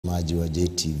Maji wa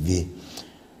JTV.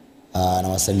 Na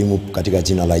wasalimu katika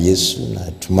jina la Yesu.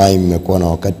 Natumai mmekuwa na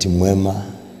wakati mwema.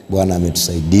 Bwana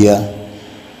ametusaidia.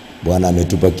 Bwana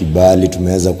ametupa kibali,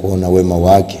 tumeweza kuona wema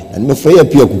wake. Na nimefurahia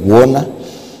pia kukuona.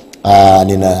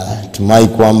 Ninatumai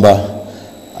kwamba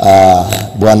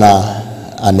Bwana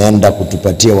anaenda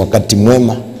kutupatia wakati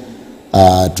mwema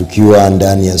tukiwa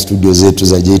ndani ya studio zetu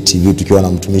za JTV, tukiwa na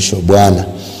mtumishi wa Bwana.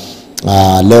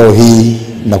 Leo hii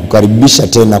nakukaribisha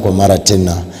tena kwa mara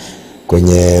tena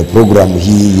kwenye programu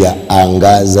hii ya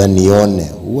Angaza Nione.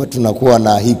 Huwa tunakuwa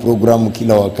na hii programu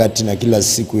kila wakati na kila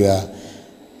siku ya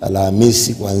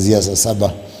Alhamisi kuanzia saa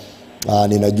 7.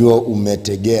 Ninajua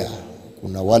umetegea.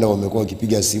 Kuna wale wamekuwa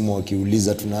wakipiga simu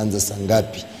wakiuliza tunaanza saa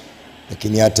ngapi.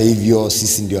 Lakini hata hivyo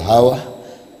sisi ndio hawa,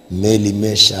 meli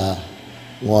mesha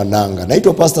nanga.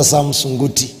 Naitwa Pastor SAMSON.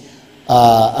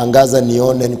 Angaza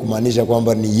Nione ni kumaanisha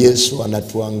kwamba ni Yesu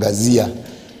anatuangazia.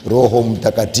 Roho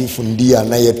Mtakatifu ndiye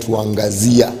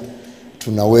anayetuangazia.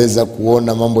 Tunaweza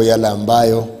kuona mambo yale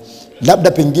ambayo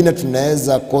labda pengine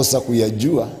tunaweza kosa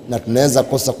kuyajua na tunaweza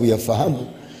kosa kuyafahamu,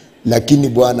 lakini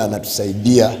Bwana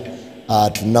anatusaidia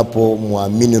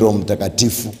tunapomwamini Roho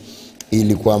Mtakatifu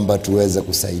ili kwamba tuweze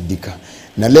kusaidika.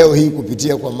 Na leo hii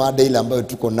kupitia kwa mada ile ambayo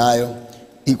tuko nayo,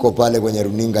 iko pale kwenye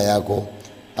runinga yako.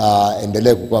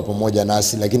 Endelee kukaa pamoja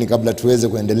nasi, lakini kabla tuweze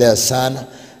kuendelea sana,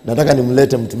 nataka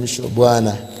nimlete mtumishi wa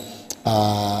Bwana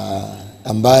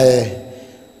ambaye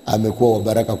amekuwa wa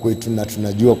baraka kwetu, na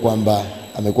tunajua kwamba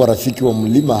amekuwa rafiki wa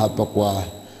mlima hapa kwa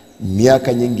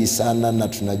miaka nyingi sana, na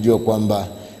tunajua kwamba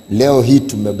leo hii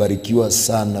tumebarikiwa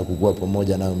sana kukuwa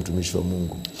pamoja na mtumishi wa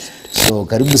Mungu. So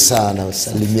karibu sana,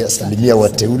 salimia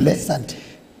wateule. Asante.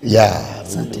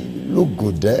 Asante. Look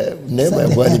good, neema ya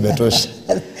Bwana imetosha.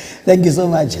 Thank you so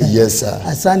much. Yes sir.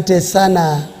 Asante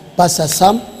sana Pastor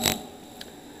Sam.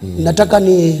 Nataka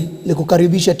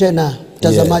nikukaribishe tena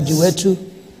mtazamaji wetu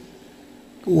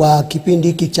wa kipindi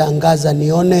hiki cha Angaza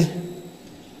Nione.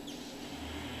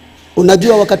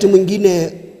 Unajua wakati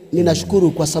mwingine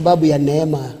ninashukuru kwa sababu ya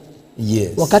neema. Yes.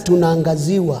 Wakati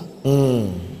unaangaziwa,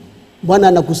 Bwana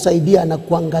anakusaidia na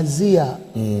kuangazia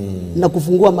na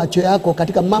kufungua macho yako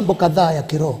katika mambo kadhaa ya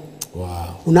kiroho. Wow.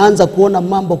 Unaanza kuona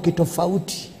mambo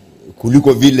kitofauti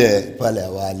kuliko vile pale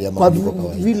awali ama kwa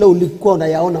vile ulikuwa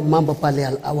unayaona mambo pale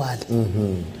awali.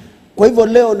 Kwa hivyo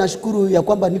leo nashukuru ya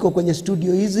kwamba niko kwenye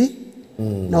studio hizi.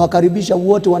 Na wakaribisha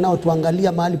wote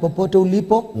wanaotuangalia mahali popote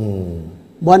ulipo.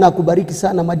 Bwana akubariki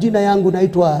sana. Majina yangu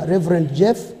naitwa Reverend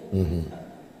Jeff.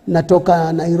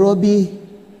 Natoka Nairobi,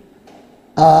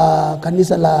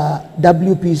 kanisa la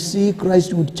WPC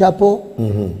Christwood Chapel.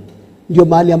 Ndio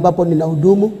mahali ambapo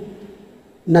ninahudumu.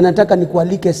 Na nataka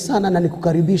nikualike sana na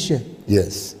nikukaribishe.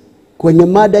 Yes. Kwenye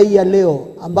mada hii ya leo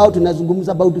ambao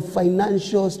tunazungumza about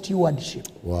financial stewardship.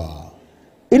 Wow.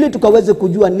 Ili tukaweze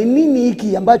kujua ni nini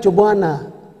hiki ambacho Bwana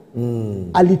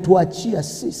alituachia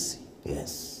sisi.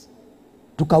 Yes.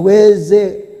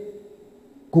 Tukaweze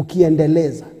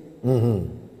kukiendeleza.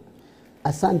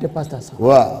 Asante Pastor Sam.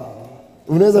 Wow.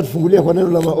 Unaweza tufungulia kwa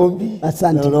neno la maombi?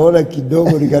 Asante. Na unaona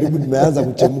kidogo ni karibu nimeanza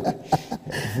kuchemka.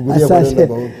 Tufungulia kwa neno la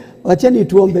maombi. Wacheni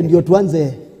tuombe ndio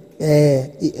tuanze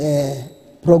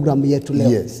program yetu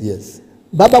leo. Yes.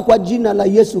 Baba, kwa jina la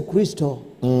Yesu Kristo,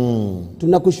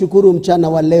 tunakushukuru mchana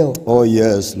wa leo. Oh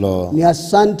yes Lord. Ni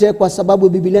asante kwa sababu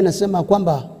Biblia inasema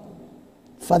kwamba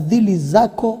fadhili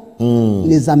zako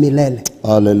ni za milele.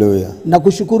 Hallelujah.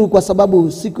 Nakushukuru kwa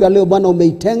sababu siku ya leo Bwana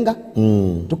umeitenga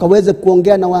tukaweze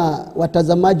kuongea na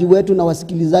watazamaji wetu na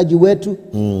wasikilizaji wetu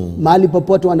mahali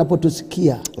popote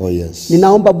wanapotusikia. Oh yes.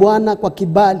 Ninaomba Bwana kwa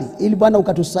kibali ili Bwana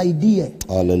ukatusaidie.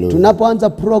 Hallelujah. Tunapoanza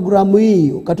programu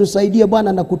hii ukatusaidie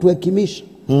Bwana na kutuhekimisha.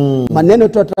 Maneno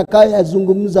tutakayo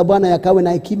yazungumza Bwana yakawe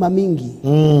na hekima mingi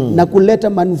na kuleta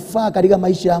manufaa katika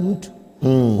maisha ya mtu.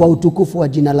 Kwa utukufu wa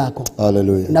jina lako.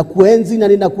 Hallelujah. Na kuenzi na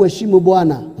ninakuheshimu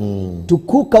Bwana.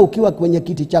 Tukuka ukiwa kwenye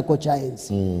kiti chako cha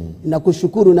enzi.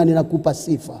 Ninakushukuru na ninakupa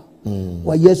sifa.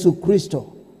 Kwa Yesu Kristo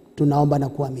tunaomba na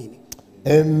kuamini.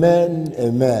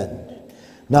 Amen.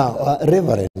 Now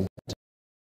Reverend,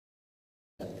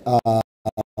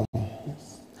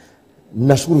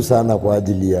 nashukuru sana kwa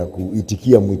ajili ya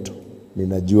kuitikia mwito.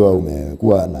 Ninajua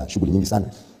umekuwa na shughuli nyingi sana.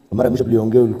 Mara mwisho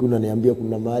tuliongea ulikuwa unaniambia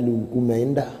kuna mahali ulikuwa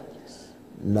umeenda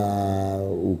na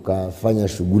ukafanya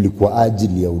shughuli kwa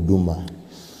ajili ya huduma.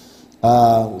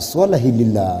 Swala hili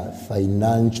la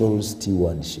financial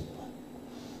stewardship.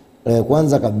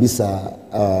 Kwanza kabisa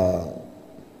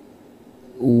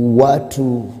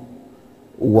watu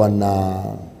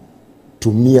wanatumia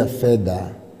fedha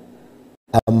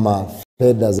ama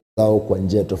fedha zao kwa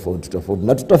njia tofauti.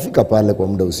 Na tutafika pale kwa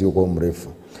muda usiokuwa mrefu.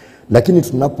 Lakini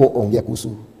tunapoongea kuhusu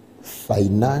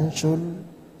financial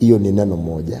Hiyo ni neno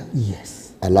moja.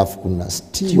 Yes. Alafu kuna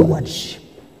Stewardship.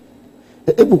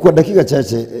 Hebu kwa dakika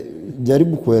chache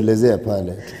jaribu kuelezea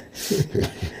pale.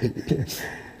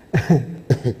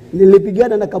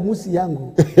 Nilipigana na kamusi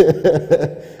yangu.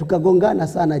 Tukagongana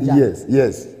sana jana. Yes,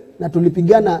 yes. Na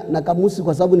tulipigana na kamusi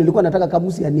kwa sababu nilikuwa nataka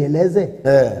kamusi anieleze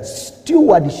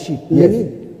stewardship ni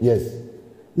nini? Yes.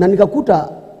 Na nikakuta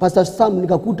Pastor Sam,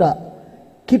 nikakuta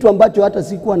kitu ambacho hata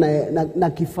sikuwa na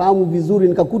kifahamu vizuri.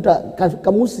 Nikakuta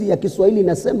kamusi ya Kiswahili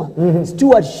inasema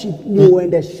stewardship ni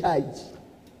uendeshaji.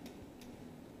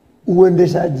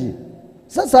 Uendeshaji.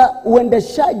 Sasa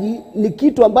uendeshaji ni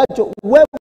kitu ambacho wewe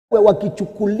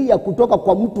wakichukulia kutoka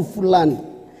kwa mtu fulani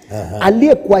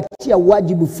aliyekuachia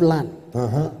wajibu fulani.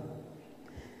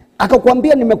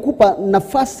 Akakwambia nimekupa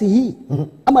nafasi hii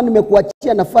ama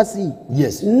nimekuachia nafasi hii.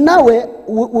 Yes. Nawe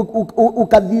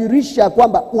ukadhihirisha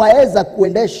kwamba waweza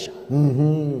kuendesha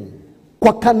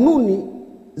kwa kanuni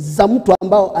za mtu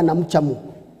ambao anamcha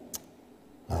Mungu.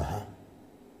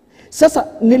 Sasa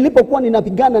nilipokuwa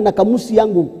ninapigana na kamusi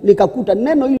yangu nikakuta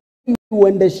neno hili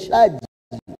uendeshaji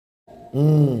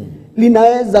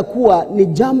linaweza kuwa ni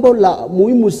jambo la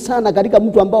muhimu sana katika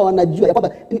mtu ambao anajua ya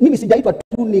kwamba mimi sijaitwa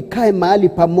tu nikae mahali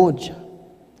pamoja.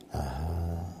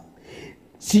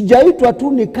 Sijaitwa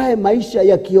tu nikae maisha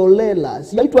ya kiolela.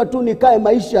 Sijaitwa tu nikae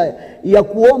maisha ya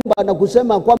kuomba na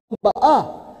kusema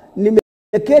kwamba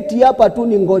nimeketi hapa tu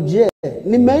ningoje.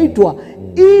 Nimeitwa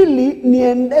ili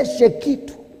niendeshe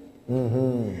kitu.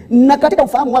 Na katika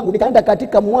ufahamu wangu nikaenda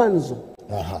katika Mwanzo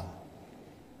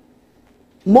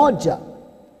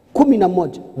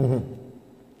 1:11.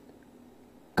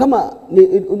 Kama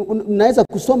unaweza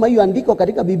kusoma hiyo andiko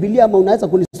katika Biblia ama unaweza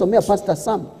kunisomea Pastor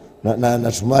Sam.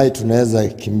 Natumai tunaweza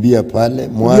kimbia pale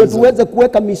Mwanzo. Ndio tuweze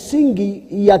kuweka misingi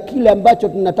ya kile ambacho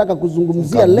tunataka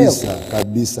kuzungumzia leo.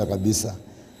 Kabisa.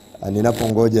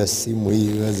 Ninapongoja simu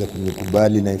hii iweze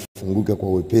kunikubali na ifunguke kwa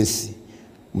wepesi.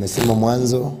 Umesema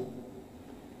Mwanzo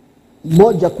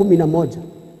 1:11.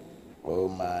 Oh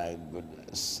my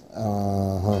goodness.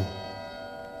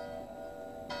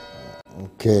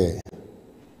 Okay.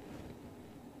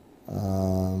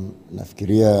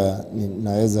 Nafikiria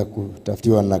naweza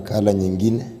kutafutiwa nakala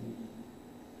nyingine.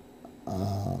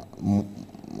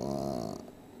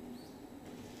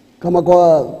 Kama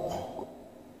kwa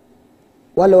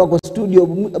wale wako studio,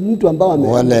 mtu ambao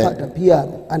amepata pia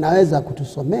anaweza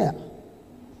kutusomea.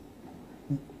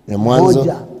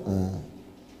 Mwanzo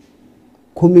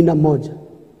 1:11.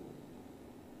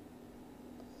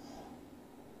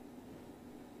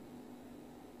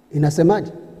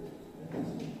 Inasemaje?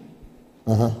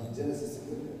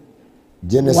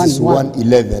 Genesis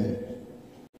 1:11.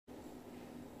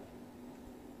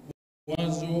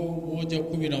 Mwanzo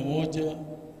 1:11.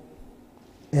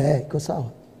 Iko sawa.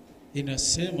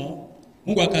 Inasema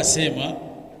Mungu akasema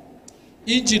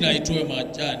nchi na itoe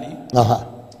majani.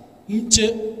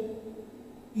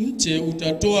 Mche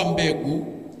utatoa mbegu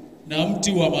na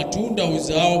mti wa matunda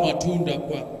uzao matunda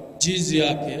kwa jinsi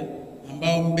yake,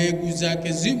 ambao mbegu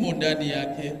zake zimo ndani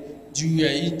yake juu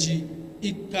ya nchi.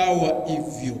 Ikawa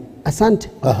hivyo. Asante.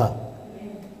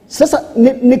 Sasa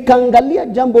nikaangalia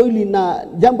jambo hili na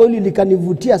jambo hili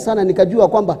likanivutia sana. Nikajua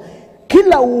kwamba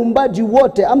kila uumbaji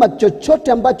wote ama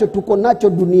chochote ambacho tuko nacho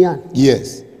duniani,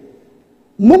 yes,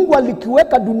 Mungu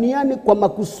alikiweka duniani kwa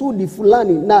makusudi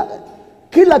fulani. Na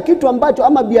kila kitu ambacho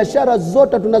ama biashara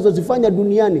zote tunazozifanya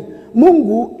duniani,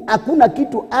 Mungu hakuna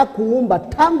kitu akuumba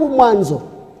tangu mwanzo.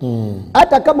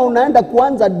 Hata kama unaenda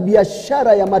kuanza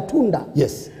biashara ya matunda,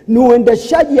 yes, ni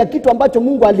uendeshaji ya kitu ambacho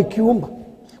Mungu alikiumba.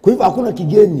 Kwa hivyo hakuna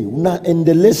kigeni,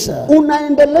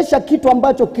 unaendelesha kitu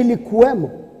ambacho kilikuwemo.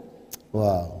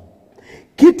 Wow.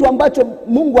 Kitu ambacho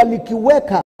Mungu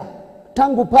alikiweka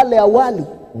tangu pale awali.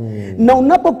 Na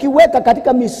unapokiweka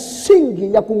katika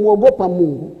misingi ya kumwogopa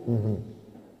Mungu,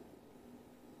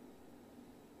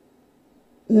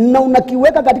 na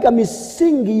unakiweka katika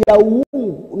misingi ya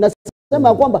uungu,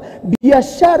 unasema kwamba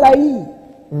biashara hii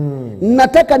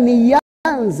nataka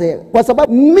nianze kwa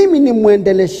sababu mimi ni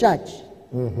muendeleshaji.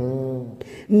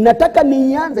 Nataka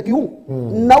nianze kiungu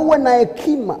na uwe na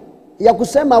hekima ya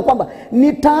kusema kwamba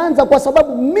nitaanza kwa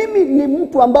sababu mimi ni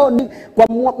mtu ambao ni kwa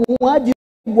mwajibu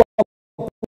wa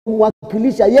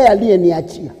kumwakilisha yeye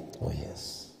aliyeniachia.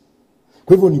 Yes.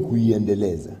 Kwa hivyo ni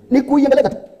kuiendeleza.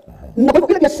 Na kwa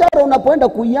ile biashara unapoenda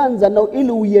kuianza na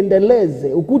ili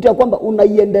uiendeleze, ukute kwamba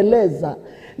unaiendeleza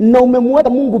na umemweka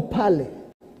Mungu pale.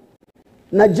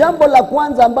 Na jambo la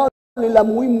kwanza ambalo ni la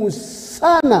muhimu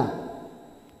sana,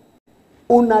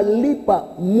 unalipa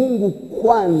Mungu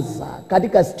kwanza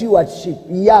katika stewardship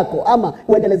yako ama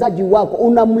uendelezaji wako.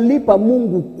 Unamlipa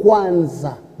Mungu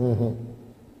kwanza.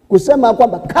 Kusema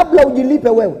kwamba kabla ujilipe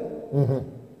wewe,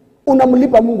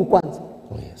 unamlipa Mungu kwanza.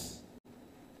 Oh yes.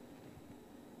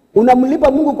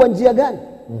 Unamlipa Mungu kwa njia gani?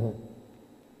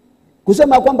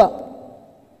 Kusema kwamba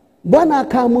Bwana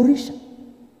akaamurisha,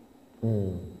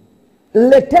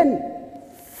 leteni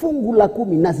fungu la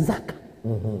 10 na zaka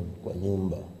kwa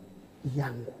nyumba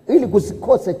yangu ili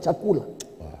kusikose chakula.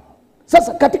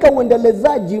 Sasa katika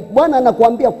uendelezaji Bwana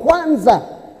anakuambia kwanza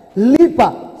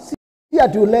lipa, si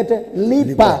ati ulete,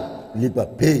 lipa. Lipa,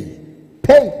 pay.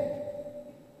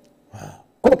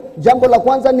 Kwa jambo la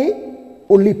kwanza ni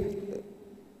ulipe.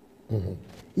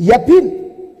 Ya pili,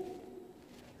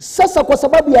 sasa kwa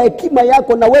sababu ya hekima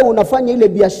yako na wewe unafanya ile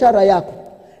biashara yako,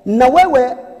 na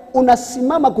wewe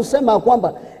unasimama kusema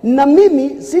kwamba na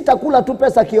mimi sitakula tu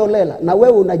pesa kiolela, na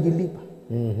wewe unajilipa.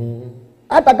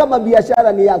 Hata kama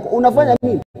biashara ni yako, unafanya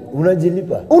nini?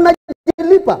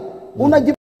 Unajilipa.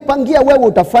 Unajipangia wewe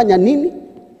utafanya nini?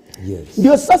 Yes.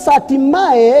 Ndio sasa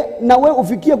hatimaye na wewe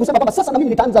ufikie kusema kwamba sasa na mimi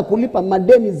nitaanza kulipa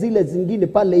madeni zile zingine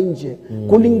pale nje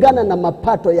kulingana na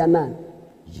mapato ya nani?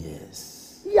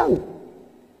 Yes. Yangu.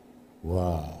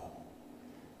 Wow.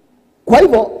 Kwa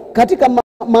hivyo katika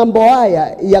mambo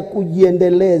haya ya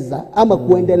kujiendeleza ama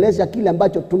kuendeleza kile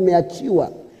ambacho tumeachiwa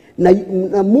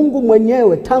na Mungu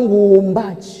mwenyewe tangu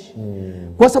uumbaji.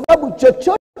 Kwa sababu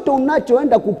chochote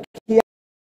unachoenda kukianza,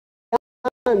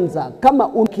 kama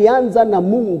ukianza na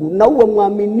Mungu na uwe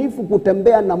mwaminifu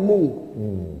kutembea na Mungu,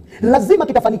 lazima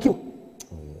kitafanikiwa.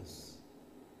 Yes.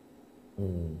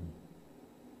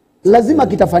 Lazima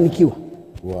kitafanikiwa.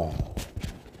 Wow.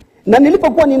 Na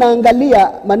nilipokuwa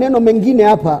ninaangalia maneno mengine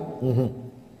hapa,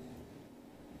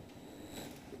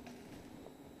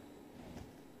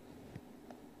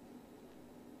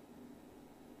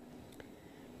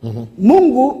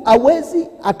 Mungu hawezi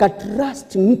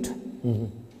akatrust mtu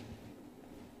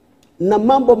na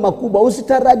mambo makubwa.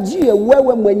 Usitarajie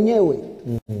wewe mwenyewe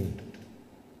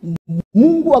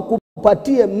Mungu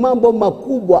akupatie mambo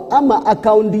makubwa ama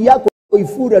akaunti yako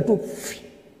ifure tu.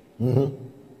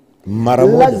 Mara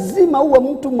moja. Lazima uwe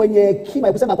mtu mwenye hekima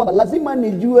ya kusema kwamba lazima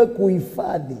nijue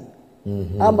kuhifadhi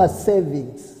ama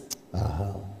savings.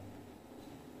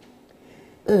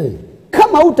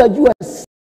 Kama utajua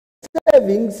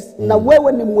savings na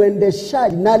wewe ni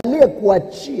mwendeshaji na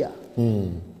aliyekuachia,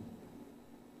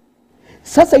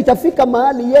 sasa itafika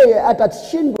mahali yeye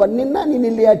atashindwa, ni nani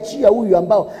niliachia huyu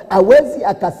ambao hawezi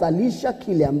akasalisha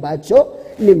kile ambacho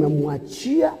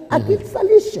nimemwachia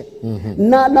akisalishe.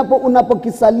 Na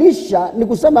unapokisalisha ni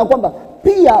kusema kwamba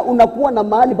pia unakuwa na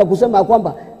mahali pa kusema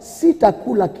kwamba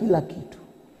sitakula kila kitu.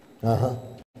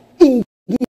 Ingine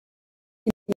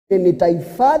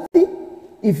nitahifadhi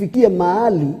ifikie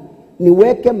mahali,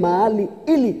 niweke mahali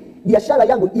ili biashara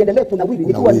yangu iendelee kunawiri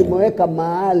nikiwa nimeweka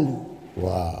mahali.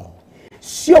 Wow.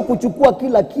 Sio kuchukua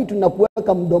kila kitu na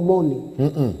kuweka mdomoni.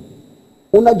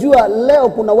 Unajua leo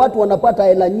kuna watu wanapata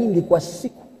hela nyingi kwa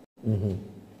siku.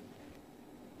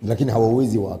 Lakini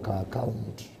hawawezi waka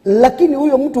account. Lakini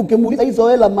huyo mtu ukimuuliza hizo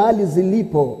hela mahali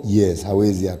zilipo, yes,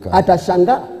 hawezi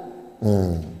atashangaa.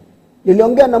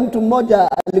 Niliongea na mtu mmoja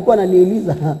alikuwa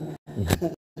ananiuliza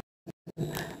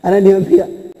ananiambia,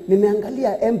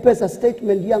 nimeangalia M-Pesa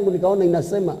statement yangu nikaona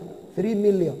inasema 3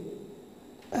 million.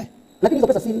 Lakini hizo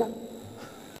pesa sina.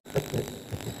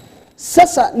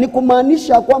 Sasa ni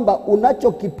kumaanisha kwamba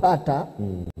unachokipata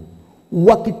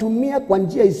wakitumia kwa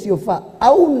njia isiyofaa,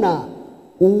 hauna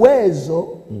uwezo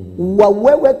wa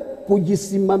wewe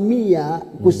kujisimamia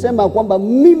kusema kwamba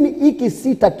mimi hiki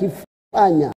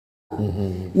sitakifanya.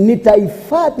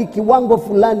 Nitahifadhi kiwango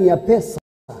fulani ya pesa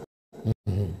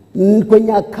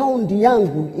kwenye akaunti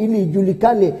yangu ili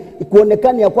ijulikane,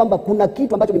 kuonekane ya kwamba kuna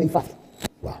kitu ambacho nimehifadhi.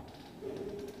 Wow.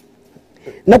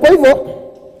 Na kwa hivyo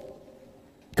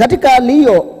katika hali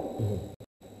hiyo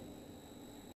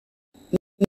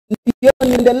ndio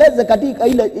niendeleze katika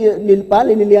ile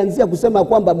pale nilianzia kusema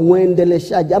kwamba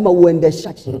muendeleshaji ama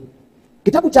uendeshaji.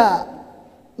 Kitabu cha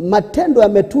Matendo ya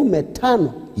Mitume 5.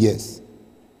 Yes.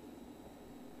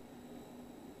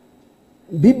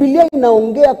 Biblia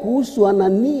inaongea kuhusu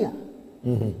Anania.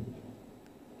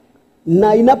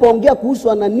 Na inapoongea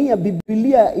kuhusu Anania,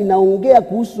 Biblia inaongea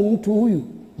kuhusu mtu huyu.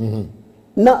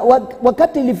 Na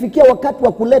wakati ilifikia wakati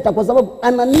wa kuleta, kwa sababu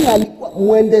Anania alikuwa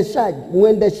mwendeshaji.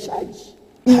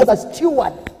 He was a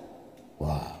steward. Wow.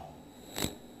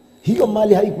 Hiyo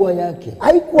mali haikuwa yake.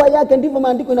 Haikuwa yake, ndivyo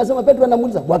maandiko inasema. Petro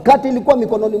anamuuliza, wakati ilikuwa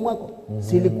mikononi mwako,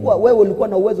 si ilikuwa wewe ulikuwa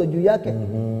na uwezo juu yake?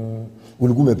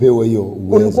 Ulikuwa umepewa hiyo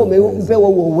uwezo. Ulikuwa umepewa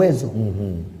huo uwezo.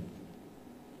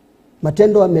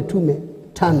 Matendo ya Mitume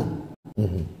 5.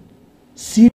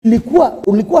 Si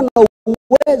ulikuwa na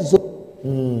uwezo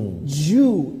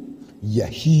juu ya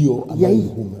hiyo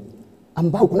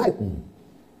ambao kunayo.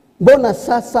 Mbona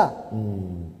sasa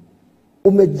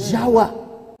umejawa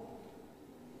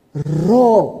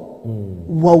roho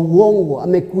wa uongo,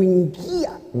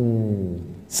 amekuingia.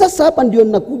 Sasa hapa ndio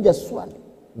ninakuja swali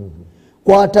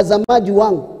kwa watazamaji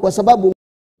wangu, kwa sababu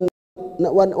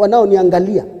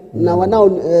wanaoniangalia na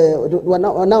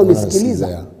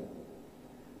wanaonisikiliza.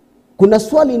 Kuna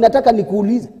swali nataka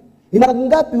nikuulize. Ni mara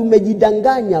ngapi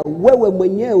umejidanganya wewe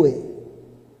mwenyewe?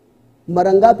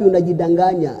 Mara ngapi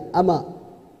unajidanganya ama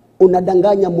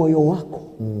unadanganya moyo wako?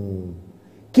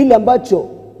 Kile ambacho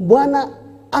Bwana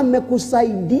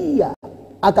amekusaidia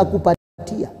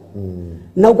akakupatia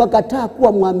na ukakataa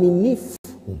kuwa mwaminifu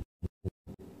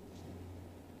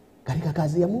katika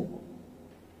kazi ya Mungu.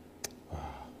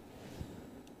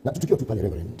 Na tukiwa tu pale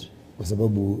Reverend, kwa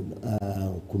sababu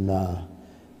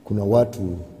kuna watu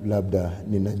labda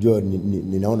ninajua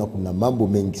ninaona kuna mambo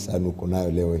mengi sana uko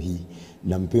nayo leo hii.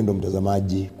 Na mpendo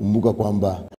mtazamaji, kumbuka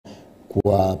kwamba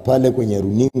kwa pale kwenye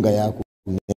runinga yako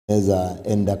unaweza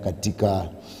enda katika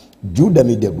Judah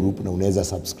Media Group na unaweza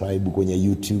subscribe kwenye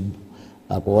YouTube.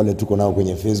 Kwa wale tuko nao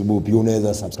kwenye Facebook pia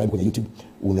unaweza subscribe kwenye YouTube.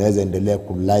 Unaweza endelea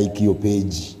kulike hiyo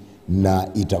page na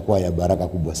itakuwa ya baraka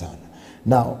kubwa sana.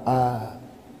 Now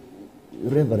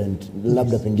Reverend,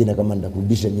 labda pengine kama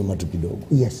nitakurudisha nyuma tu kidogo.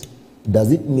 Yes.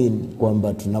 Does it mean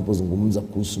kwamba tunapozungumza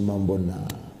kuhusu mambo na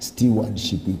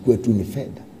stewardship ikuwe tu ni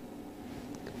fedha?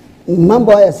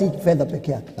 Mambo haya si fedha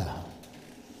peke yake.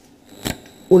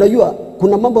 Unajua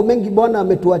kuna mambo mengi Bwana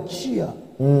ametuachia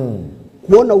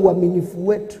kuona uaminifu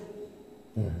wetu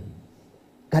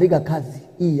katika kazi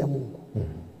hii ya Mungu.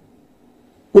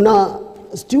 Kuna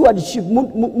stewardship,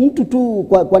 mtu tu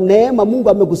kwa neema Mungu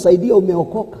amekusaidia,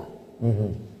 umeokoka.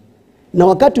 Na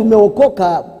wakati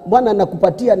umeokoka, Bwana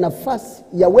anakupatia nafasi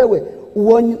ya wewe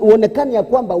uonekane ya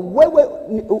kwamba wewe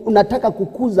unataka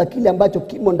kukuza kile ambacho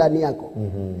kimo ndani yako.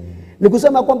 Ni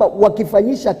kusema kwamba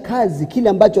wakifanyisha kazi kile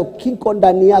ambacho kiko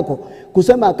ndani yako,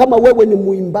 kusema kama wewe ni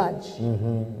muimbaji.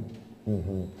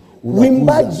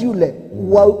 Uimbaji ule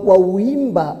wa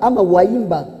uimba ama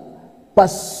waimba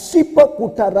pasipo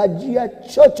kutarajia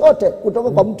chochote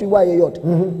kutoka kwa mtu wa yeyote.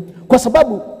 Kwa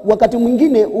sababu wakati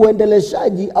mwingine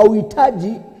uendeleshaji au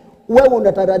hitaji wewe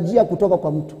unatarajia kutoka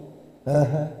kwa mtu.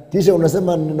 Kisha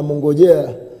unasema ninamngojea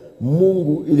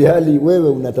Mungu ili hali wewe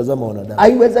unatazama wanadamu.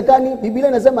 Haiwezekani. Biblia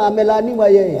inasema amelaaniwa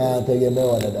yeye ategemea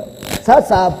wanadamu.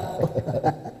 Sasa hapo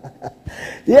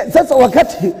sasa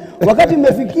wakati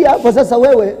umefikia hapo, sasa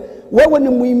wewe ni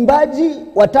muimbaji,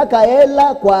 wataka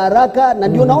hela kwa haraka, na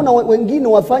ndio naona wengine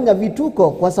wafanya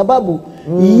vituko kwa sababu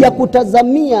ya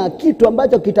kutazamia kitu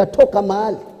ambacho kitatoka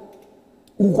mahali.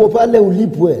 Uko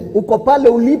pale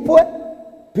ulipwe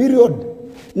period.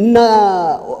 Na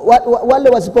wale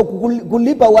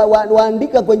wasipokulipa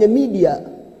waandika kwenye media,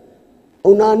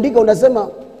 unaandika unasema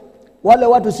wale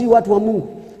watu si watu wa Mungu.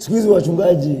 Siku hizi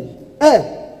wachungaji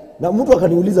na mtu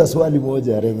akaniuliza swali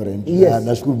moja, Reverend. Yes.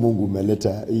 Nashukuru Mungu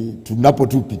umeleta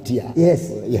tunapotupitia.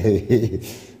 Yes.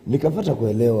 Nikapata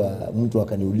kuelewa, mtu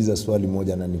akaniuliza swali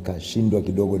moja na nikashindwa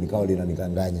kidogo, nikawa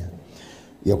linanikanganya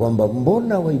ya kwamba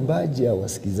mbona waimbaji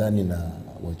hawasikizani na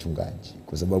wachungaji?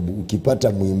 Kwa sababu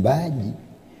ukipata muimbaji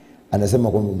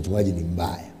anasema kwamba mchungaji ni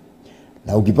mbaya,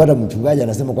 na ukipata mchungaji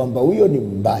anasema kwamba huyo ni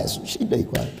mbaya. So shida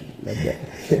iko wapi? Labda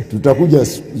tutakuja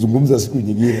zungumza siku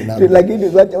nyingine na lakini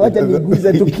wacha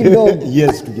niguze tu kidogo.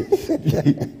 Yes.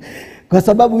 Kwa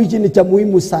sababu hichi ni cha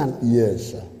muhimu sana.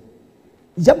 Yes.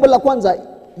 Jambo la kwanza,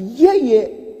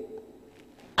 yeye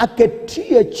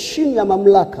aketie chini ya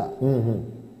mamlaka.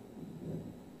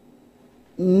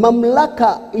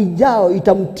 Mamlaka ijao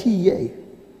itamtii yeye.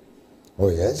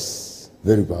 Oh yes.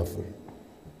 Very powerful.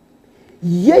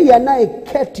 Yeye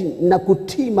anayeketi na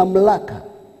kutii mamlaka.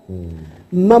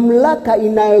 Mamlaka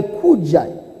inayokuja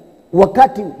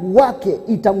wakati wake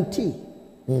itamtii.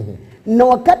 Na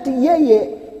wakati yeye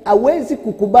hawezi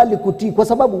kukubali kutii, kwa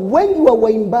sababu wengi wa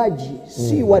waimbaji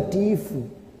si watiifu.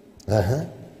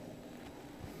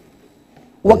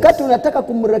 Wakati unataka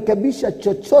kumrekebisha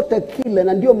chochote kile,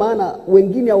 na ndio maana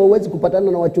wengine hawawezi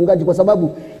kupatana na wachungaji, kwa sababu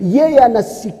yeye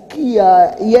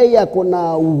anasikia yeye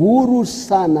akona uhuru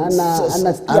sana na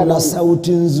anasikia ana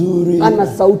sauti nzuri.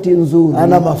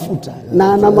 Ana mafuta.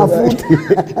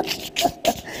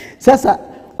 Sasa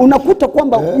unakuta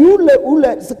kwamba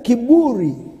ule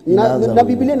kiburi na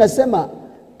Biblia inasema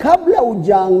kabla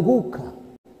hujaanguka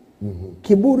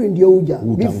kiburi ndio huja.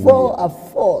 Before a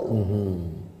fall.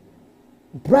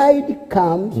 Pride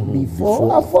comes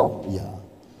before a fall. Yeah.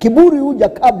 Kiburi huja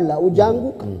kabla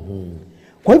hujaanguka.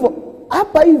 Kwa hivyo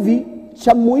hapa hivi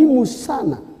cha muhimu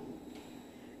sana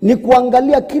ni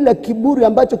kuangalia kila kiburi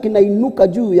ambacho kinainuka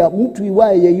juu ya mtu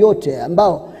iwaye yeyote,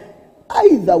 ambao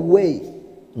either way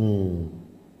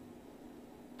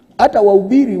hata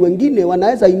wahubiri wengine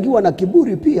wanaweza ingiwa na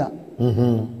kiburi pia.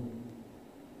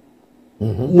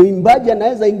 Muimbaji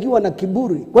anaweza ingiwa na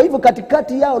kiburi. Kwa hivyo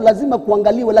katikati yao lazima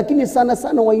kuangaliwa, lakini sana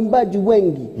sana waimbaji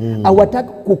wengi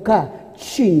hawataka kukaa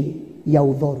chini ya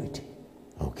authority.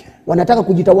 Okay. Wanataka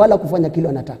kujitawala kufanya kile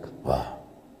wanataka. Wow.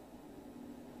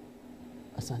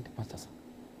 Asante pastor.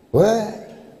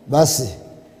 Basi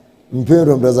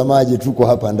mpendwa mtazamaji, tuko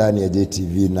hapa ndani ya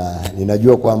JTV na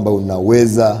ninajua kwamba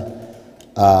unaweza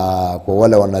kwa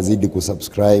wale wanazidi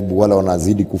kusubscribe, wale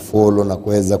wanazidi kufollow na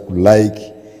kuweza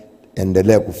kulike,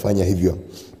 endelea kufanya hivyo.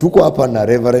 Tuko hapa na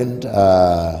Reverend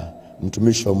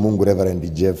mtumishi wa Mungu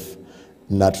Reverend Jeff,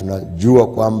 na tunajua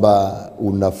kwamba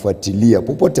unafuatilia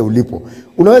popote ulipo.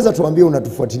 Unaweza tuambie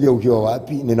unatufuatilia ukiwa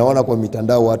wapi? Ninaona kwa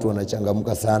mitandao watu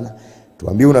wanachangamka sana.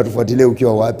 Tuambie unatufuatilia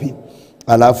ukiwa wapi.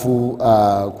 Alafu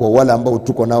kwa wale ambao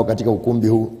tuko nao katika ukumbi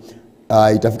huu,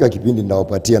 itafika kipindi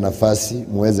nitawapatia nafasi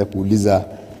muweze kuuliza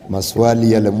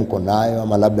maswali yale mko nayo,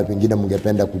 ama labda pengine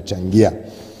mngependa kuchangia.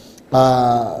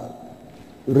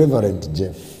 Reverend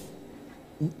Jeff,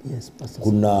 yes,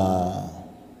 pastor.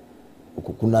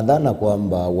 Kuna dhana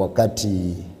kwamba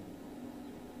wakati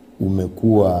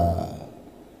umekuwa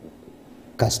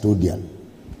custodian,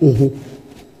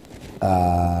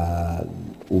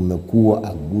 umekuwa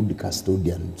a good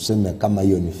custodian, tuseme kama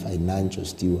hiyo ni financial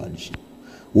stewardship.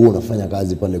 Wewe unafanya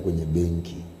kazi pale kwenye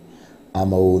benki,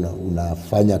 ama wewe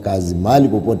unafanya kazi mahali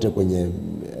popote kwenye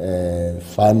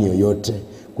fani yoyote,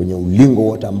 kwenye ulingo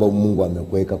wote ambao Mungu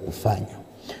amekuweka kufanya.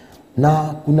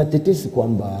 Na kuna tetesi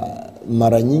kwamba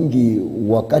mara nyingi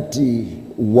wakati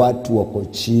watu wako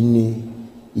chini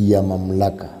ya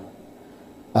mamlaka,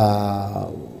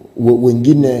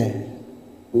 wengine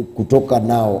kutoka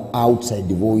nao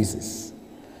outside voices,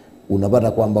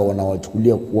 unapata kwamba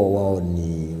wanawachukulia kuwa wao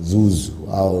ni zuzu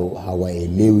au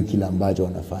hawaelewi kila ambacho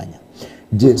wanafanya.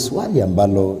 Je, swali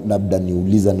ambalo labda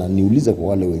niuliza, na niulize kwa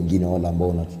wale wengine wale ambao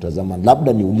wanatutazama,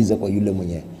 labda niulize kwa yule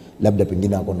mwenye labda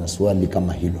pengine ako na swali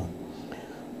kama hilo.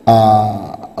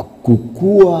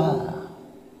 Kukua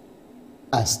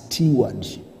a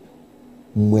stewardship,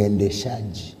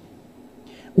 mwendeshaji,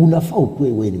 unafaa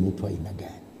ukuwe wewe ni mtu aina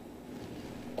gani?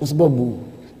 Kwa sababu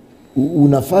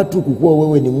unafaa tu kukua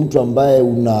wewe ni mtu ambaye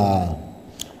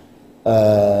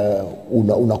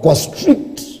unakuwa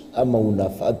strict, ama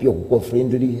unafaa pia kukua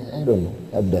friendly? I don't know,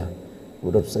 labda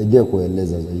utatusaidia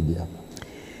kueleza zaidi hapa.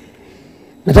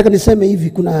 Nataka niseme hivi,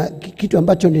 kuna kitu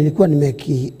ambacho nilikuwa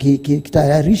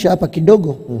nimekitayarisha hapa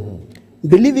kidogo.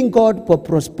 Believing God for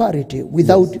prosperity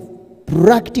without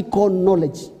practical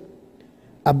knowledge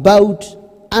about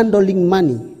handling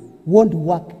money won't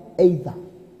work either.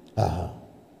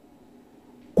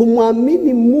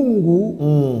 Kumwamini Mungu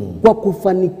kwa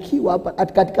kufanikiwa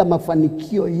katika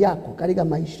mafanikio yako katika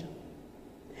maisha,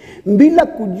 bila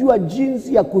kujua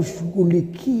jinsi ya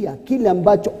kushughulikia kile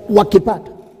ambacho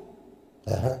wakipata,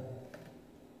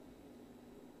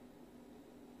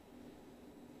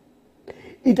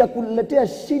 itakuletea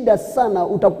shida sana.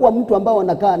 Utakuwa mtu ambao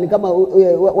wanakaa ni kama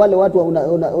wale watu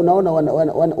unaona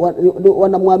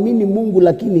wanamwamini Mungu,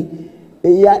 lakini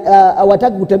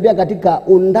hawataka kutembea katika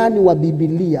undani wa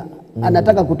Biblia.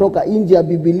 Anataka kutoka nje ya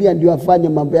Biblia ndio afanye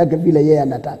mambo yake vile yeye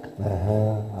anataka.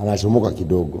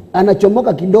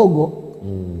 Anachomoka kidogo.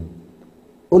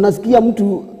 Unasikia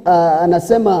mtu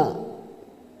anasema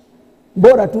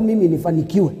bora tu mimi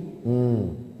nifanikiwe.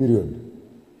 Period.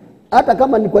 Hata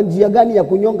kama ni kwa njia gani ya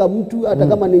kunyonga mtu, hata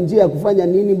kama ni njia ya kufanya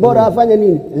nini, bora afanye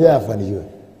nini? Afanikiwe.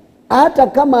 Hata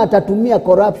kama atatumia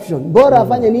corruption, bora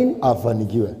afanye nini?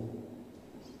 Afanikiwe.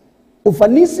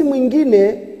 Ufanisi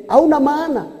mwingine hauna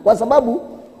maana, kwa sababu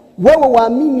wewe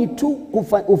waamini tu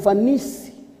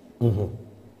ufanisi.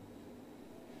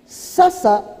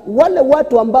 Sasa wale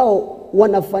watu ambao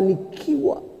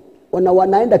wanafanikiwa,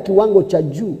 wanaenda kiwango cha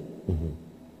juu,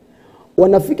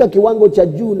 wanafika kiwango cha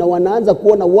juu, na wanaanza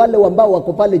kuona wale ambao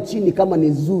wako pale chini kama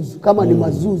ni zuzu, kama ni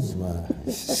mazuzu.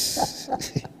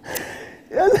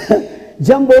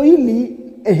 Jambo hili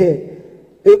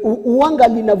uanga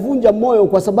linavunja moyo,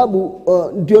 kwa sababu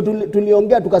ndio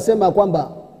tuliongea tukasema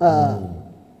kwamba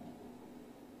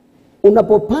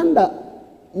unapopanda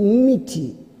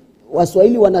miti,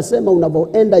 Waswahili wanasema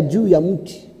unapoenda juu ya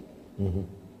mti,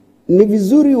 ni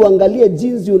vizuri uangalie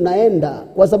jinsi unaenda,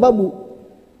 kwa sababu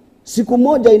siku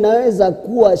moja inaweza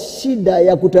kuwa shida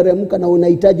ya kuteremka na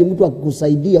unahitaji mtu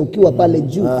akukusaidia ukiwa pale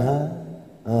juu.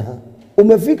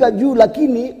 Umefika juu,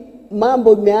 lakini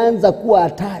mambo imeanza kuwa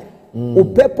hatari.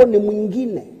 Upepo ni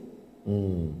mwingine.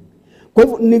 Kwa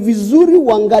hivyo ni vizuri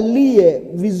uangalie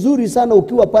vizuri sana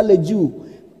ukiwa pale juu,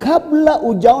 kabla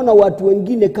hujaona watu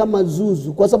wengine kama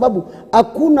zuzu, kwa sababu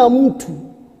hakuna mtu,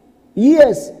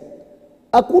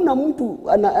 Hakuna mtu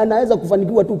anaweza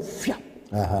kufanikiwa tu fya.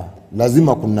 Aha.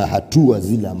 Lazima kuna hatua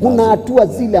zile ambazo. Kuna hatua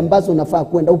zile ambazo unafaa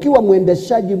kwenda. Ukiwa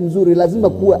mwendeshaji mzuri lazima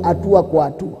kuwa hatua kwa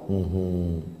hatua.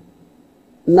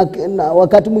 Na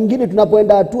wakati mwingine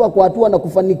tunapoenda hatua kwa hatua na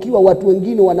kufanikiwa, watu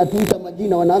wengine wanatuita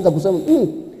majina, wanaanza kusema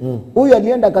huyu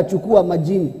alienda akachukua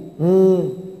majini.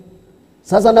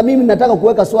 Sasa na mimi nataka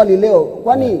kuweka swali leo,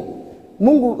 kwani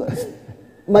Mungu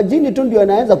majini tu ndio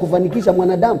anaweza kufanikisha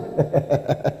mwanadamu?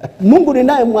 Mungu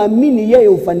ninayemwamini yeye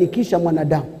hufanikisha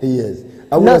mwanadamu. Yes.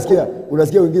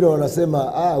 Unasikia wengine wanasema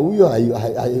huyo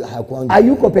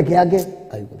hayuko peke yake.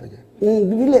 Hayuko peke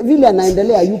yake. Vile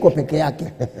anaendelea hayuko peke yake.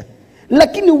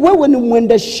 Lakini wewe ni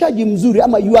mwendeshaji mzuri,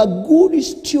 ama you are good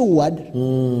steward.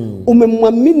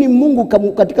 Umemwamini Mungu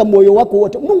katika moyo wako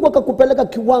wote. Mungu akakupeleka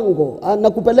kiwango,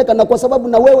 anakupeleka, na kwa sababu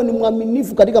na wewe ni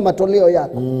mwaminifu katika matoleo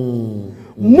yako.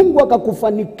 Mungu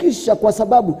akakufanikisha kwa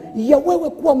sababu ya wewe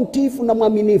kuwa mtiifu na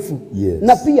mwaminifu. Yes.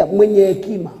 Na pia mwenye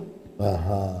hekima.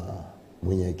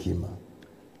 Mwenye hekima.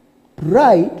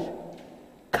 Pride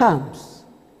comes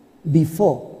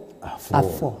before a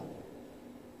fall.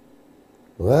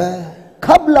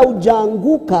 Kabla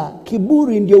hujaanguka,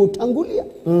 kiburi ndio utangulia.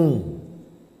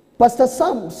 Pastor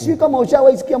Sam, si kama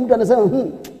ushawahi sikia mtu anasema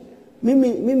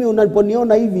mimi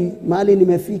unaponiona hivi mahali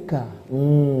nimefika.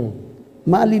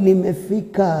 Mahali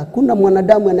nimefika. Kuna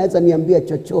mwanadamu anaweza niambia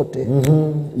chochote.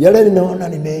 Yale nimeona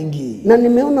ni mengi. Na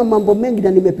nimeona mambo mengi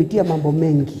na nimepitia mambo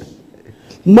mengi.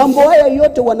 Mambo haya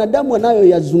yote wanadamu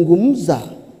wanayoyazungumza.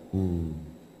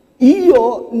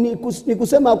 Hiyo ni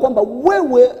kusema kwamba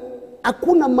wewe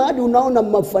hakuna mahali unaona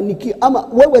mafanikio, ama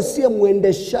wewe si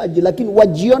mwendeshaji, lakini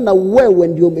wajiona wewe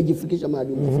ndio umejifikisha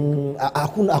mahali umefika.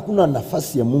 Hakuna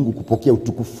nafasi ya Mungu kupokea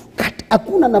utukufu.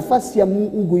 Hakuna nafasi ya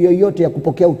Mungu yoyote ya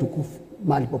kupokea utukufu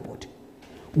mahali popote.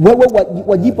 Wewe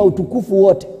wajipa utukufu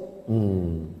wote.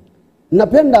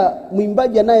 Napenda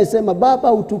mwimbaji anayesema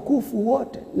Baba utukufu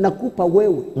wote nakupa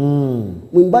wewe.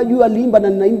 Mwimbaji huyu aliimba, na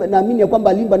naamini ya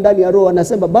kwamba aliimba ndani ya roho,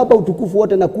 anasema Baba utukufu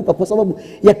wote nakupa kwa sababu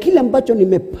ya kile ambacho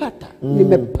nimepata.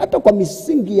 Nimepata kwa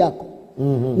misingi yako.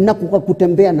 Na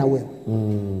kutembea na wewe.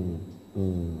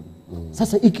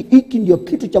 Sasa hiki ndio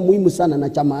kitu cha muhimu sana na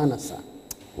cha maana sana.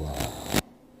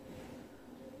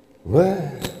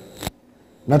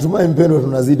 Natumai mpendo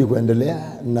tunazidi kuendelea,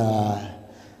 na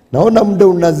naona muda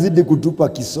unazidi kutupa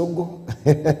kisogo.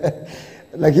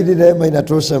 Lakini neema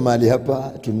inatosha mahali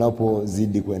hapa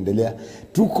tunapozidi kuendelea.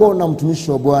 Tuko na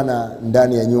mtumishi wa Bwana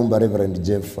ndani ya nyumba, Reverend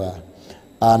Jeff.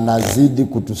 Anazidi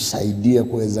kutusaidia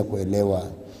kuweza kuelewa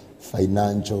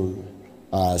financial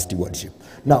stewardship.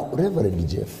 Now, Reverend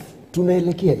Jeff,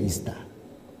 tunaelekea Easter.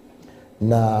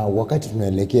 Na wakati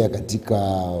tunaelekea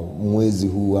katika mwezi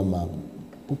huu, ama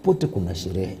popote kuna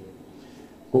sherehe,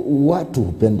 watu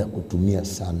hupenda kutumia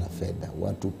sana fedha.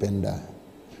 Watu hupenda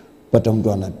pata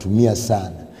mtu anatumia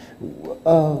sana.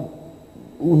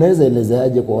 Unaweza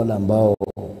elezeaje kwa wale ambao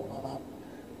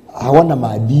hawana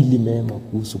maadili mema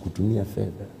kuhusu kutumia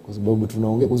fedha? Kwa sababu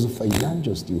tunaongea kuhusu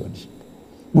financial stewardship.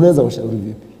 Unaweza ushauri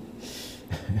vipi?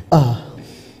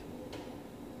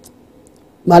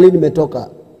 Mahali nimetoka,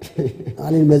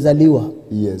 mahali nimezaliwa.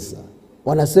 Yes sir.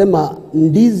 Wanasema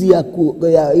ndizi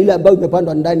ya ile ambayo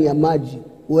imepandwa ndani ya maji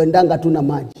huendanga tu na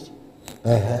maji.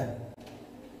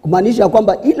 Kumaanisha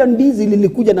kwamba ile ndizi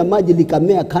lilikuja na maji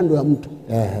likamea kando ya mto.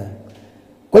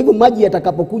 Kwa hivyo maji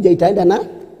yatakapokuja itaenda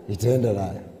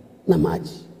na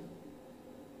maji.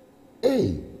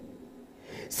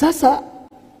 Sasa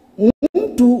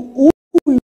mtu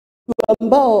huyu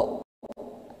ambao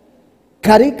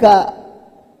karika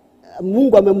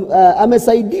Mungu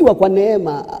amesaidiwa kwa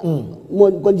neema,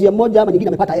 kwa njia moja ama nyingine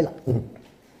amepata hela.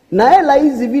 Na hela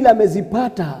hizi vile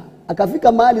amezipata,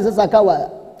 akafika mahali sasa akawa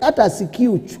hata asikii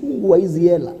uchungu wa hizi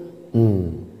hela.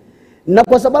 Na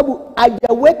kwa sababu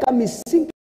hajaweka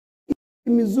misingi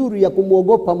mizuri ya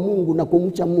kumwogopa Mungu na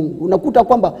kumcha Mungu, unakuta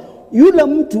kwamba yule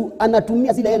mtu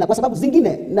anatumia zile hela kwa sababu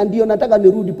zingine. Na ndio nataka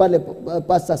nirudi pale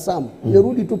Pastor Sam,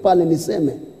 nirudi tu pale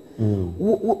niseme,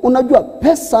 unajua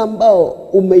pesa ambao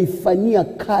umeifanyia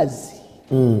kazi,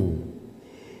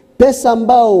 pesa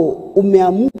ambao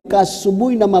umeamka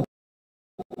asubuhi na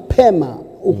mapema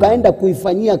ukaenda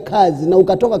kuifanyia kazi, na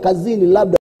ukatoka kazini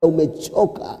labda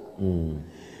umechoka,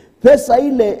 pesa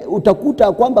ile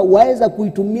utakuta kwamba waweza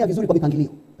kuitumia vizuri kwa mipangilio.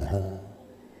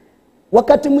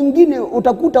 Wakati mwingine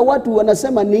utakuta watu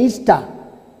wanasema ni Easter.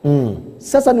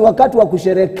 Sasa ni wakati wa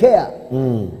kusherekea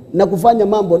na kufanya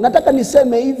mambo. Nataka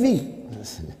niseme hivi.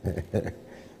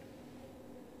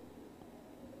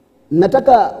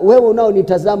 Nataka wewe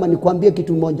unaonitazama nikwambie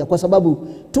kitu moja, kwa sababu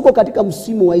tuko katika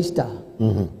msimu wa Easter.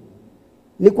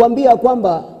 Nikwambia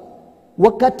kwamba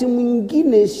Wakati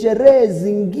mwingine sherehe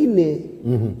zingine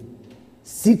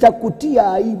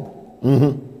sitakutia aibu.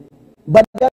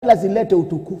 Badala zilete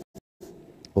utukufu.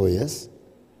 Oh yes.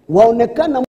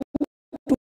 Waonekana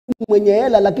mtu mwenye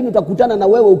hela lakini utakutana na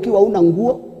wewe ukiwa una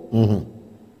nguo.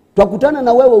 Tutakutana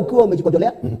na wewe ukiwa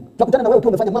umejikojolea. Tutakutana na wewe ukiwa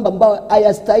umefanya mambo ambayo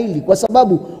hayastahili, kwa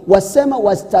sababu wasema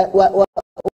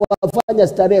wafanya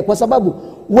starehe, kwa sababu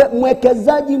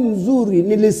mwekezaji mzuri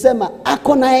nilisema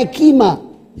ako na hekima.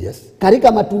 Yes.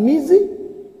 Katika matumizi,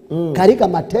 katika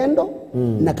matendo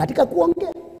na katika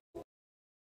kuongea.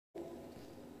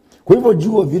 Kwa hivyo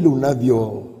jua vile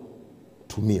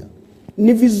unavyotumia.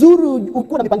 Ni vizuri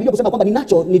ukuwa na mipangilio kusema kwamba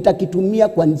ninacho nitakitumia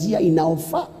kwa njia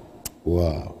inaofaa.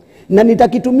 Wow. Na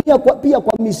nitakitumia pia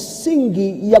kwa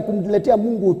misingi ya kumletea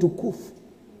Mungu utukufu.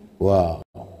 Wow.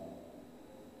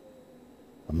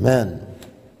 Amen.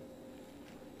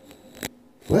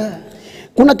 Well.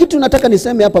 Kuna kitu nataka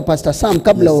niseme hapa Pastor Sam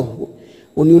kabla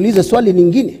uniulize swali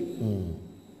lingine.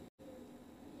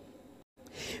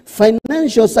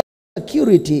 Financial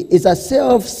security is a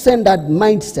self-centered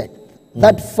mindset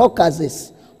that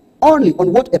focuses only on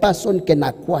what a person can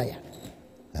acquire.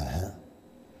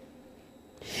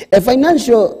 A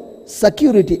financial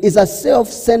security is a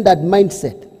self-centered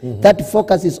mindset that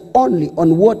focuses only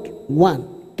on what one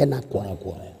can acquire.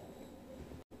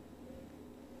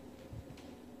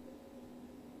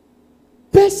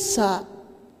 Pesa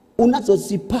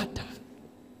unazozipata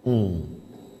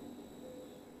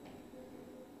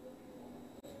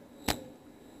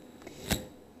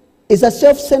is a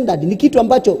self-centered, ni kitu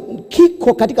ambacho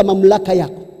kiko katika mamlaka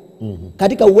yako,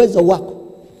 katika uwezo wako,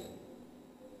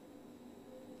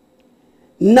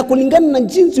 na kulingana na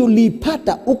jinsi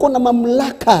uliipata uko na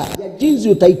mamlaka ya jinsi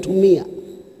utaitumia.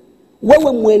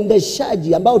 Wewe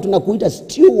mwendeshaji ambao tunakuita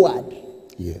steward,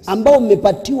 yes, ambao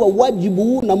umepatiwa wajibu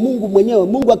huu na Mungu mwenyewe.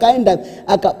 Mungu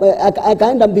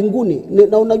akaenda mbinguni,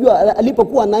 na unajua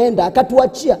alipokuwa anaenda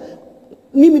akatuachia.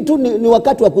 Mimi tu ni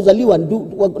wakati wa kuzaliwa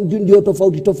ndio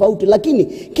tofauti, lakini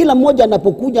kila mmoja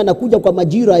anapokuja anakuja kwa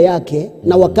majira yake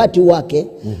na wakati wake.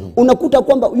 Unakuta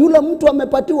kwamba yule mtu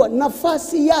amepatiwa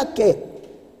nafasi yake.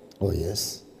 Oh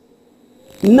yes.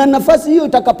 Na nafasi hiyo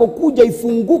itakapokuja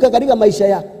ifunguke katika maisha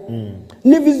yako,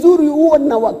 ni vizuri uwe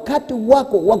na wakati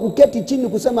wako wa kuketi chini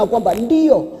kusema kwamba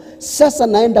ndio sasa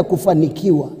naenda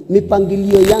kufanikiwa,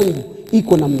 mipangilio yangu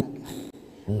iko namna gani?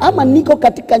 Ama niko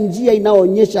katika njia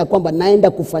inayoonyesha kwamba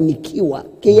naenda kufanikiwa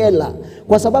kiela,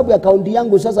 kwa sababu ya akaunti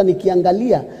yangu sasa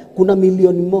nikiangalia kuna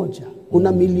 1,000,000,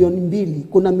 kuna 2,000,000,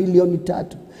 kuna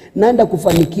 3,000,000. Naenda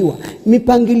kufanikiwa.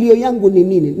 Mipangilio yangu ni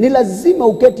nini? Ni lazima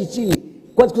uketi chini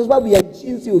kwa sababu ya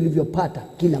jinsi ulivyopata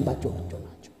kile ambacho unacho.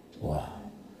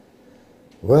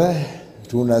 Wow.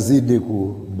 Tunazidi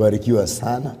kubarikiwa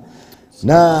sana.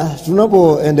 Na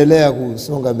tunapoendelea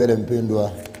kusonga mbele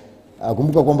mpendwa,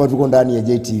 kumbuka kwamba tuko ndani ya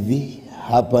JTV.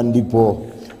 Hapa ndipo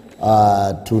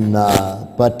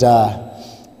tunapata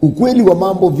ukweli wa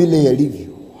mambo vile yalivyo.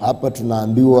 Hapa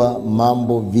tunaambiwa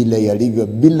mambo vile yalivyo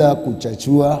bila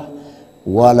kuchachua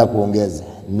wala kuongeza.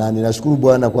 Na ninashukuru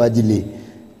Bwana kwa ajili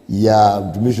ya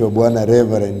mtumishi wa Bwana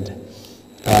Reverend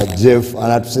Jeff.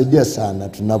 Anatusaidia sana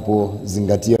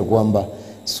tunapozingatia kwamba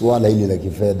swala hili la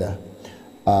kifedha.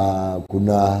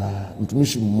 Kuna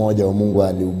mtumishi mmoja wa Mungu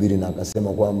alihubiri na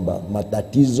akasema kwamba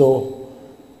matatizo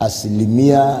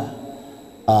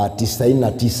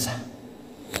 99%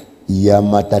 ya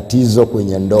matatizo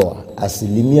kwenye ndoa,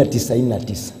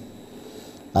 99%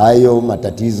 hayo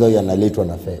matatizo yanaletwa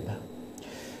na fedha.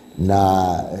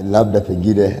 Na labda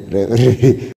pengine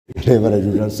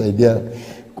Reverend tunasaidia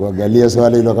kuangalia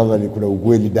swala hilo kama ni kuna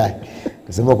ukweli ndani.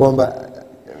 Akasema kwamba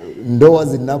ndoa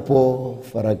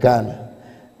zinapofarakana,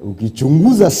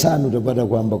 ukichunguza sana utapata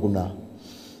kwamba kuna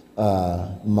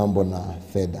mambo na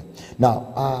fedha. Now,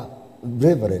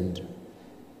 Reverend,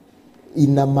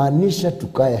 inamaanisha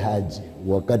tukae haje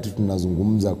wakati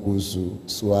tunazungumza kuhusu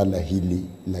swala hili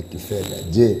la kifedha?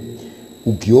 Je,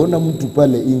 ukiona mtu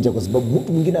pale nje, kwa sababu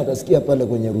mtu mwingine akasikia pale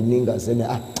kwenye runinga aseme,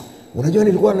 unajua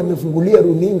nilikuwa nimefungulia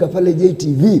runinga pale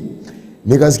JTV,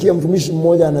 nikasikia mtumishi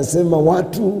mmoja anasema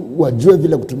watu wajue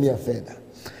vile kutumia fedha.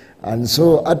 And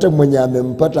so hata mwenye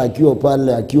amempata akiwa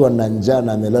pale akiwa na njaa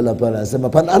na amelala pale anasema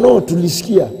pana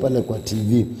tulisikia pale kwa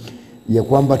TV ya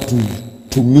kwamba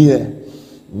tutumie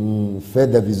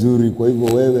fedha vizuri. Kwa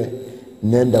hivyo wewe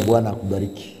nenda, Bwana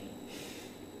akubariki.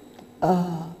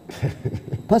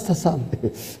 Pastor Sam,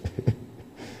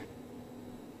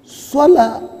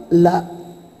 swala la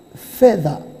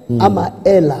fedha ama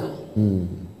hela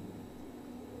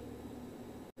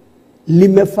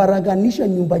limefaraganisha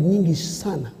nyumba nyingi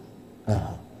sana.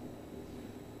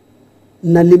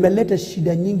 Na limeleta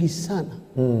shida nyingi sana.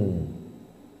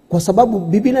 Kwa sababu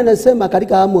Biblia inasema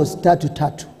katika Amos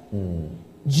 3:3.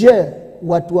 Je,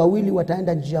 watu wawili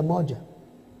wataenda njia moja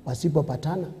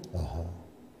wasipopatana?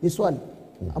 Ni swali.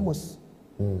 Amos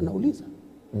anauliza.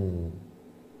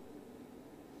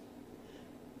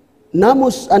 Na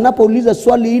Amos anapouliza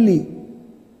swali hili,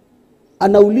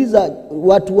 anauliza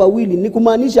watu wawili, ni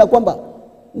kumaanisha kwamba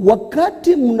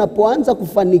wakati mnapoanza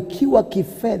kufanikiwa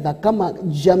kifedha kama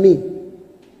jamii,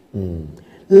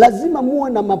 lazima muwe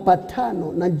na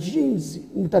mapatano na jinsi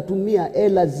mtatumia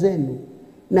hela zenu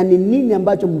na ni nini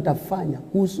ambacho mtafanya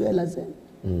kuhusu hela zenu.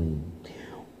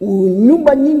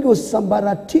 Nyumba nyingi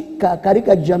husambaratika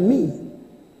katika jamii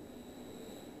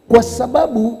kwa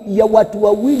sababu ya watu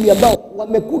wawili ambao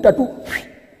wamekuta tu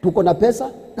tuko na pesa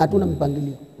na hatuna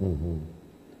mipangilio.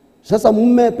 Sasa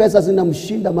mume pesa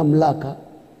zinamshinda mamlaka.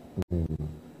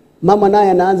 Mama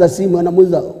naye anaanza simu,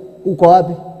 anamuuliza uko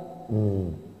wapi?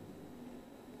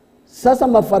 Sasa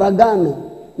mafaragano,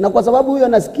 na kwa sababu huyo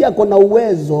anasikia kuna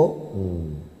uwezo,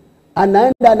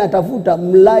 anaenda anatafuta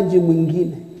mlaji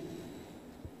mwingine.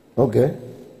 Okay.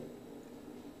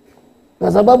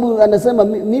 Kwa sababu anasema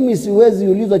mimi siwezi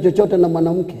ulizwa chochote na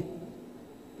mwanamke.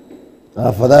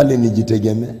 Afadhali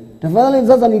nijitegemee. Tafadhali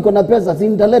sasa niko na pesa, si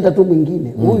nitaleta tu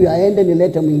mwingine. Huyu aende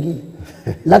nilete mwingine.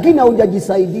 Lakini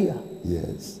haujajisaidia.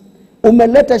 Yes.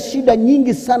 Umeleta shida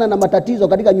nyingi sana na matatizo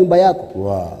katika nyumba yako.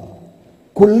 Wow.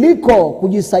 Kuliko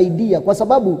kujisaidia, kwa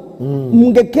sababu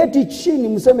mngeketi chini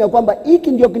mseme ya kwamba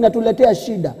hiki ndio kinatuletea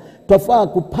shida, twafaa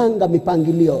kupanga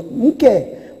mipangilio. Mke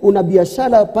una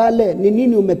biashara pale, ni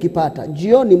nini umekipata?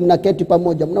 Jioni mnaketi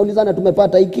pamoja, mnaulizana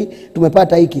tumepata hiki,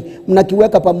 tumepata hiki.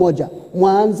 Mnakiweka pamoja,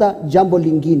 mwanza jambo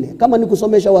lingine. Kama ni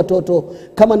kusomesha watoto,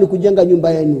 kama ni kujenga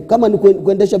nyumba yenu, kama ni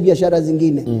kuendesha biashara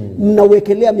zingine,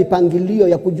 mnawekelea mipangilio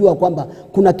ya kujua kwamba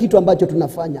kuna kitu ambacho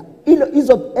tunafanya.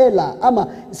 Hizo hela ama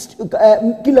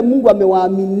kile Mungu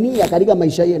amewaaminia katika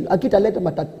maisha yenu, akitaleta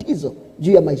matatizo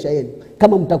juu ya maisha yenu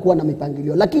kama mtakuwa na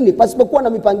mipangilio. Lakini pasipokuwa na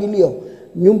mipangilio,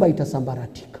 nyumba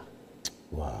itasambaratika.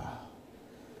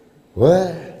 Wow.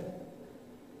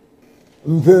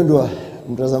 Mpendwa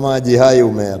mtazamaji, hayo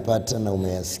umeyapata na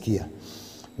umeyasikia.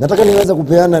 Nataka niweza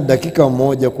kupeana dakika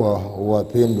moja kwa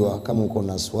wapendwa, kama uko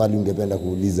na swali ungependa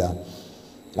kuuliza.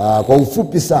 Kwa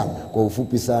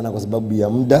ufupi sana kwa sababu ya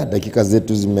muda, dakika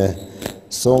zetu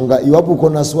zimesonga. Iwapo uko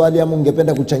na swali ama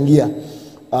ungependa kuchangia,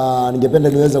 ningependa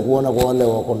niweza kuona kwa wale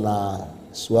wako na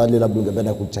swali, labda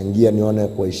ungependa kuchangia, nione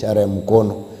kwa ishara ya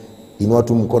mkono. Inua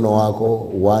tu mkono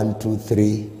wako. 1 2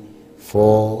 3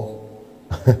 4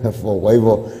 4. Kwa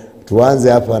hivyo tuanze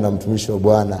hapa na mtumishi wa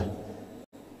Bwana.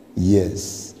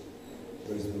 Yes.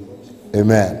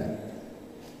 Amen.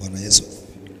 Bwana Yesu.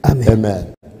 Amen. Amen.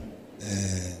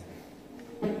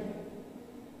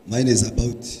 Mine is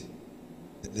about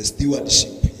the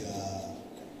stewardship.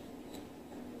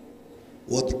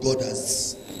 What God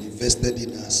has invested in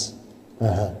us.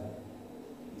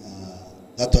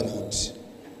 That one out.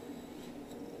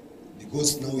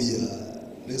 Because now we are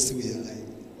like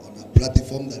on a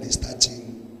platform that is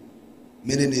touching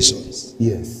many nations.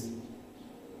 Yes.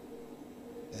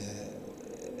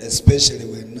 Especially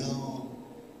when now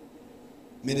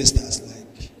ministers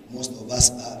like most of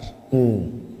us are.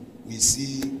 We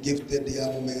see gifted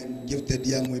young men, gifted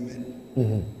young women.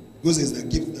 Because it's a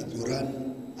gift that you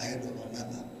run ahead of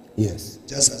another. Yes.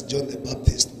 Just as John the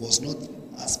Baptist was not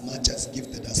as much as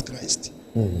gifted as Christ,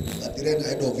 but he ran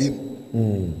ahead of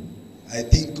him. I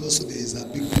think also there is a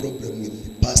big problem with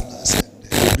the pastors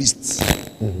and priests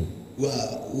who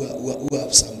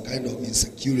have some kind of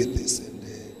insecurities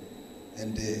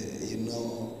and you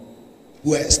know,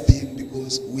 who are esteemed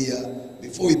because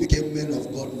before we became men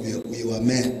of God, we were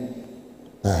men.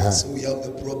 So we have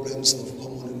the problems of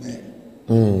common men.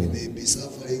 We may be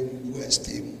suffering low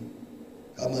esteem,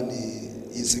 common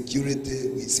insecurity.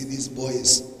 We see these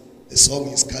boys, the song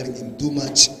is carrying him too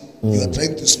much. You are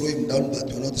trying to slow him down, but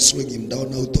you're not slowing him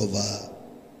down out of a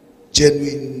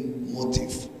genuine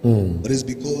motive. But it's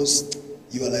because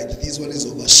you are like, this one is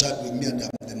overshadowing me and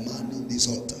I'm the man in this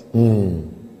altar.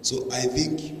 So I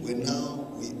think when now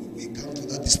we come to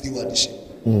that stewardship,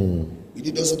 we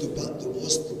need also to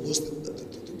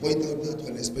point out that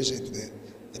one, especially to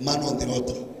the man on the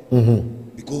altar.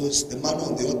 Because the man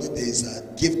on the altar, there is a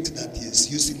gift that he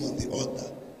is using on the altar.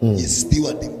 He is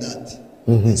stewarding that.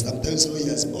 And sometimes he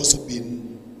has also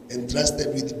been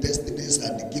entrusted with destinies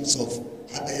and the gifts of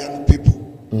other young people.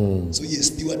 So he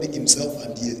is stewarding himself,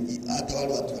 and other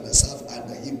one to serve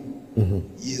under him.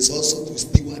 He is also to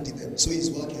steward them. So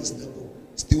his work is double.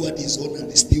 Steward his own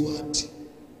and steward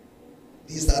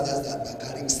these others that are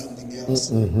carrying something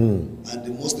else.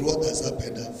 And most of what has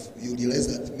happened, you realize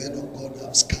that men of God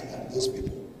have scattered those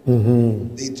people.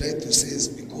 They try to say it's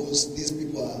because these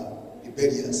people are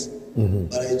rebellious.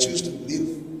 But I choose to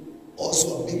believe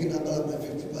also a big number of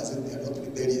 50% they are not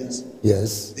rebellious.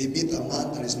 Yes. They meet a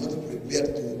man that is not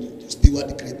prepared to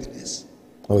steward greatness.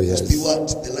 Oh, yes. To steward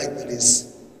the light that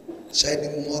is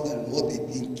shining more than what they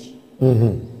think.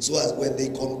 So as when they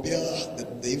compare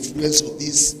the influence of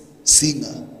this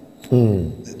singer,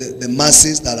 the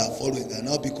masses that are following, and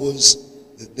now because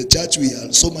the church, we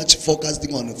are so much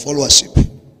focusing on the followership,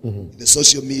 the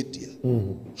social media.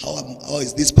 How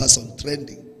is this person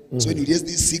trending? So when you realize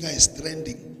this singer is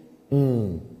trending,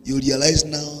 you realize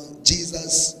now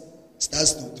Jesus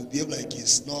starts to behave like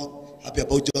he's not happy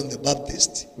about John the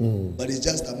Baptist. But it's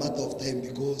just a matter of time,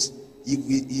 because if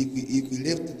we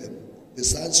left them, the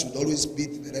sons should always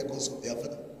beat the records of their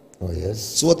father. Oh, yes.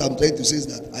 So what I'm trying to say is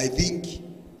that I think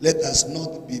let us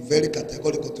not be very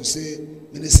categorical to say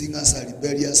many singers are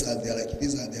rebellious and they're like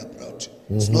this and they're proud.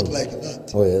 It's not like that.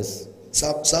 Oh, yes.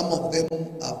 Some of them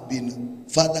have been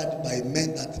fathered by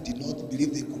men that did not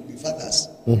believe they could be fathers.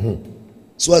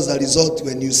 So as a result,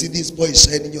 when you see this boy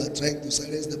shining, you are trying to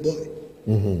silence the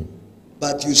boy.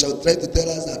 But you shall try to tell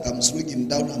us that I'm slowing him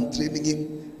down, I'm training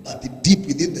him, but deep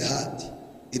within the heart,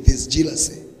 it is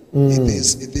jealousy. It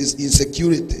is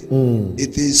insecurity.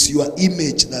 It is your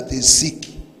image that is sick.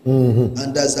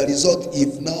 And as a result,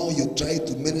 if now you try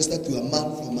to minister to a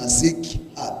man from a sick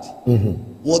heart,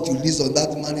 what you release on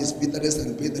that man is bitterness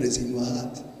and pain that is in your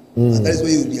heart. And that is why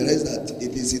you realize that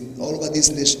it is in all over this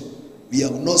nation. We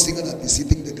have no singer that is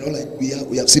sitting the ground like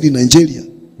we have seen in Nigeria.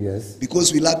 Yes.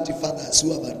 Because we lack the fathers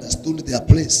who have understood their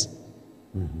place.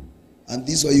 And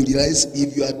this is why you realize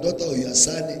if your daughter or your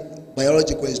son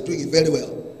biological is doing very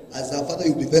well, as a father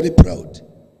you'll be very proud.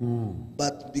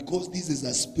 But because this is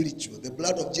a spiritual, the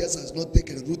blood of Jesus has not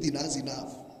taken root in us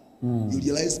enough. You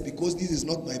realize because this is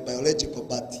not my biological,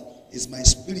 but it's my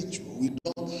spiritual. We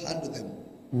don't handle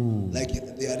them like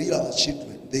they are real our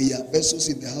children. They are vessels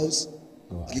in the house.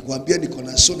 Akikwambia niko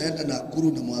na show naenda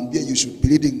Nakuru na mwambia you should be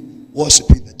leading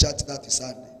worship in the church that is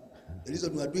Sunday. The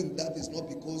reason we are doing that is not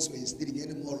because we are instilling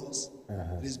any morals.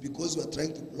 It is because we are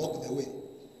trying to block the way.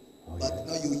 But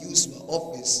now you use your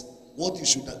office, what you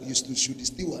should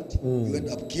steward, you end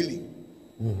up killing.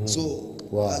 So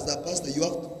as a pastor,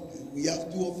 we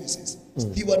have two offices.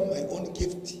 Steward my own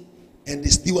gift and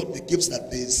steward the gifts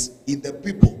that is in the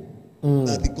people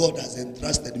that God has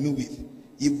entrusted me with.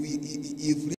 If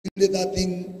really that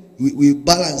thing, we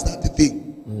balance that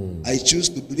thing, I choose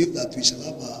to believe that we shall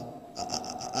have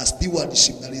a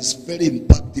stewardship that is very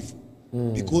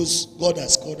impactful, because God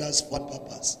has called us for one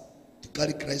purpose, to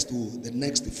carry Christ to the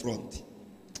next front,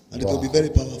 and it will be very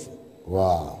powerful.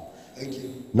 Wow. Thank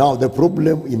you. Now the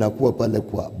problem inakuwa pale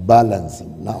kwa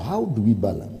balancing. Now how do we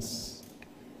balance?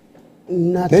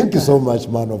 Thank you so much,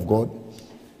 man of God.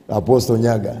 Apostle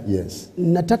Nyaga. Yes.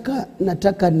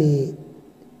 Nataka ni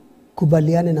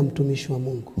kubaliane na mtumishi wa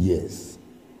Mungu. Yes.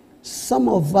 Some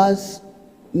of us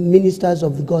ministers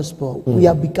of the gospel, we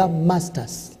have become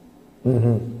masters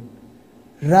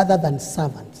rather than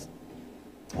servants.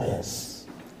 Yes.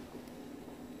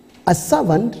 A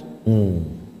servant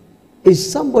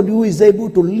is somebody who is able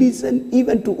to listen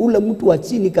even to ule mtu wa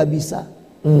chini kabisa.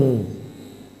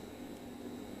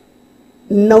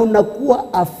 Na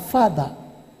unakuwa a father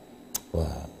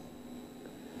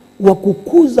wa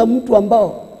kukuza mtu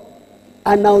ambao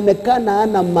anaonekana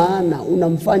ana maana,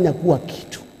 unamfanya kuwa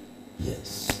kitu.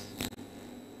 Yes.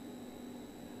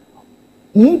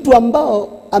 Mtu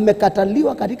ambao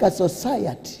amekataliwa katika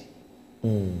society,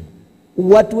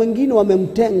 watu wengine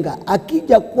wamemtenga,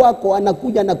 akija kwako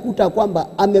anakuja nakuta kwamba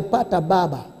amepata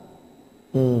baba,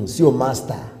 Sio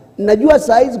master. Najua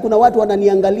saa hizi kuna watu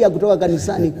wananiangalia kutoka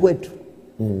kanisani kwetu.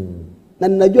 Na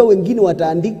ninajua wengine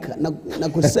wataandika na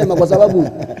kusema kwa sababu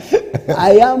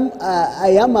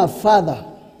I am a father.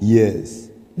 Yes.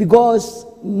 Because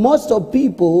most of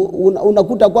people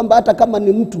unakuta kwamba hata kama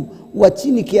ni mtu wa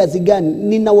chini kiasi gani,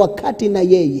 nina wakati na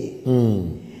yeye.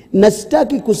 Na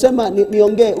sitaki kusema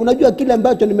niongee, unajua kile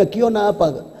ambacho nimekiona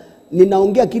hapa,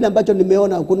 ninaongea kile ambacho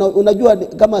nimeona. Unajua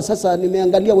kama sasa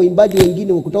nimeangalia waimbaji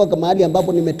wengine kutoka mahali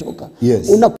ambapo nimetoka. Yes.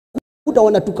 Unakuta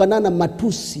wanatukanana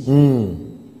matusi.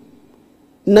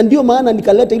 Na ndio maana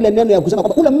nikaleta ile neno ya kusema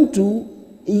kwamba ule mtu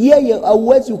yeye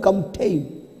hauwezi ukamtame,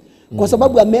 kwa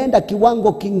sababu ameenda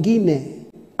kiwango kingine,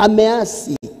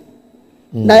 ameasi.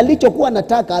 Na alichokuwa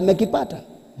nataka amekipata.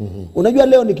 Unajua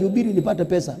leo nikihubiri nipate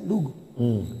pesa, ndugu.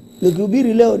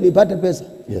 Nikihubiri leo nipate pesa.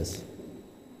 Yes.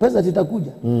 Pesa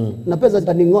zitakuja. Na pesa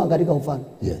zitaningoa katika ufalme.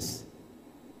 Yes.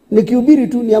 Nikihubiri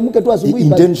tu niamke tu asubuhi,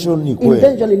 intention ni kweli.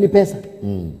 Intention ni pesa.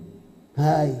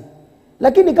 Hai.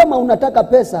 Lakini kama unataka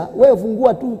pesa, wewe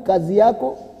fungua tu kazi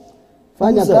yako,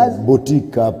 Fanya kazi.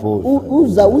 Boutique hapo.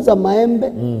 Uza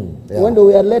maembe. Uende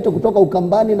uyalete kutoka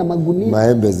Ukambani na magunia.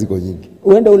 Maembe ziko nyingi.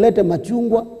 Uende ulete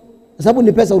machungwa. Sababu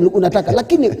ni pesa unataka.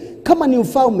 Lakini kama ni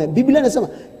ufalme, Biblia inasema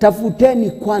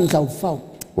tafuteni kwanza ufalme.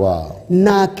 Wow.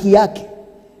 Na haki yake.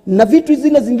 Na vitu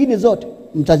zile zingine zote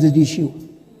mtazidishiwa.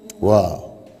 Wow.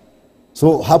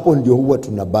 So hapo ndio huwa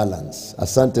tuna balance.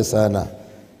 Asante sana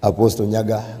Apostle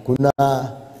Nyaga.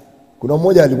 Kuna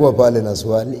mmoja alikuwa pale na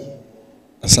swali.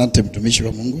 Asante mtumishi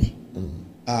wa Mungu.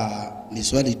 Ni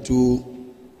swali tu,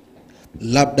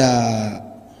 labda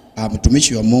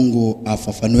mtumishi wa Mungu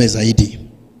afafanue zaidi.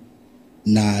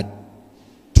 Na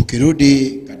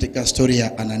tukirudi katika story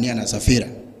ya Anania na Safira,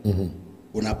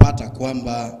 unapata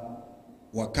kwamba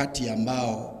wakati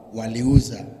ambao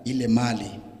waliuza ile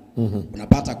mali,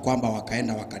 unapata kwamba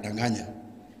wakaenda wakadanganya.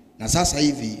 Na sasa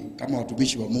hivi kama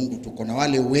watumishi wa Mungu tuko na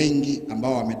wale wengi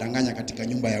ambao wamedanganya katika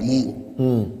nyumba ya Mungu.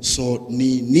 So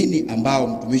ni nini ambao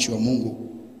mtumishi wa Mungu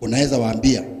unaweza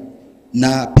waambia?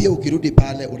 Na pia ukirudi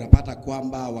pale unapata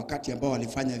kwamba wakati ambao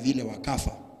walifanya vile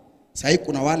wakafa. Sasa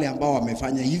kuna wale ambao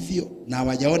wamefanya hivyo na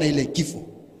hawajaona ile kifo.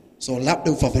 So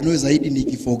labda ufafanue zaidi ni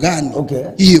kifo gani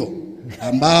hiyo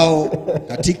ambao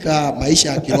katika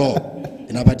maisha ya kiroho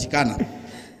inapatikana.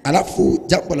 Alafu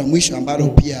jambo la mwisho ambalo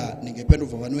pia ningependa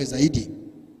ufafanue zaidi,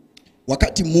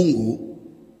 wakati Mungu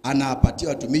anapatia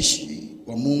watumishi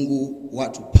wa Mungu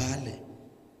watu pale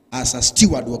as a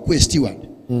steward, wakuwe steward.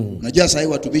 Unajua sasa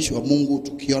watumishi wa Mungu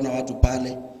tukiona watu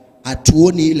pale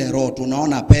hatuoni ile roho,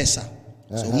 tunaona pesa.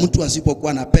 So mtu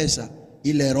asipokuwa na pesa,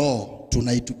 ile roho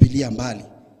tunaitupilia mbali.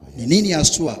 Ni nini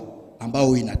haswa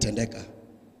ambao inatendeka?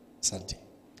 Asante.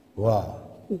 Wow.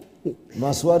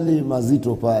 Maswali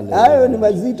mazito pale. Hayo ni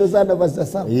mazito sana Pastor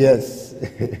Sam. Yes.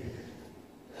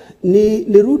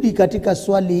 Nirudi katika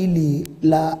swali hili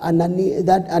la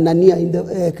Anania in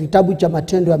the, kitabu cha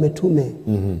Matendo ya Mitume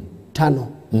 5.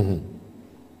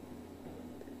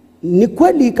 Ni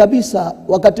kweli kabisa,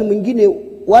 wakati mwingine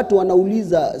watu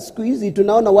wanauliza, siku hizi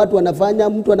tunaona watu wanafanya,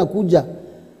 mtu anakuja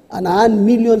ana earn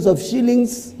millions of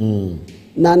shillings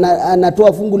na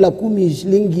anatoa fungu la 10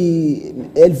 shilingi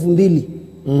 2,000.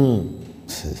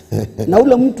 Na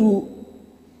ule mtu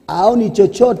haoni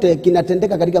chochote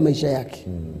kinatendeka katika maisha yake.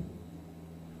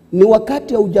 Ni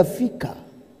wakati haujafika.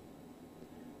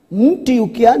 Mti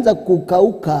ukianza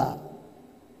kukauka,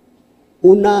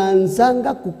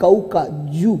 unaanzanga kukauka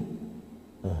juu.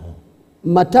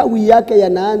 Matawi yake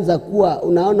yanaanza kuwa,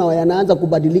 unaona yanaanza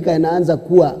kubadilika, yanaanza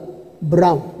kuwa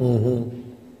brown.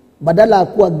 Badala ya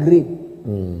kuwa green.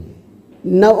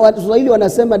 Na Waswahili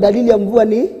wanasema dalili ya mvua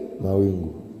ni mawingu.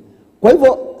 Kwa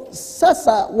hivyo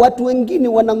sasa watu wengine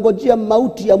wanangojea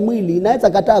mauti ya mwili, inaweza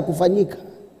kataa kufanyika.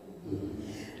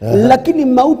 Lakini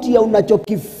mauti ya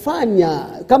unachokifanya,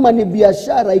 kama ni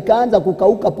biashara, ikaanza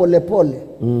kukauka polepole.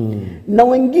 Na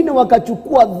wengine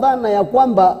wakachukua dhana ya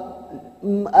kwamba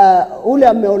ule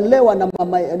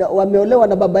ameolewa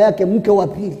na baba yake mke wa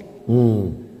pili.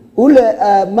 Ule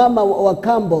mama wa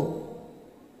kambo,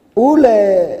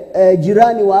 ule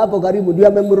jirani wa hapo karibu ndio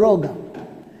amemroga.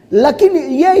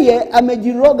 Lakini yeye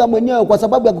amejiroga mwenyewe kwa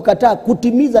sababu ya kukataa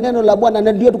kutimiza neno la Bwana.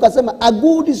 Na ndio tukasema a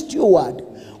good steward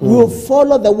will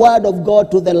follow the word of God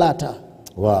to the latter.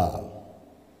 Wow.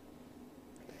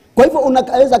 Kwa hivyo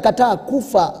unaweza kataa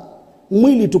kufa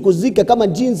mwili tukuzike kama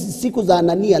jinsi siku za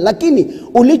Anania, lakini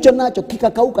ulicho nacho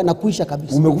kikakauka na kuisha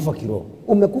kabisa. Umekufa kiroho.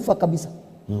 Umekufa kabisa.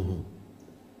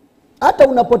 Hata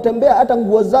unapotembea, hata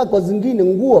nguo zako zingine,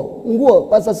 nguo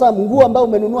Pastor Sam, nguo ambayo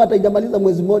umenunua hata haijamaliza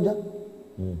mwezi mmoja,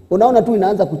 unaona tu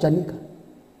inaanza kuchanika.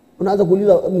 Unaanza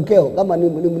kuuliza mkeo, kama ni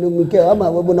mkeo,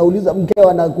 ama unauliza mkeo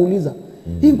anakuuliza,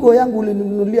 hii nguo yangu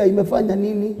ulininunulia imefanya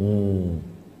nini?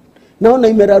 Naona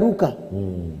imeraruka.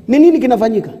 Ni nini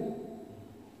kinafanyika?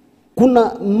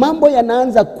 Kuna mambo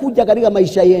yanaanza kuja katika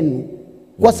maisha yenu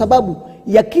kwa sababu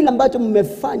ya kile ambacho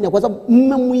mmefanya, kwa sababu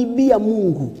mmemuibia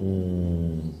Mungu.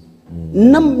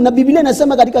 Na Biblia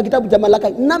inasema katika kitabu cha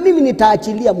Malaki, na mimi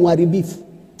nitaachilia mharibifu.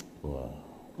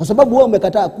 Kwa sababu wewe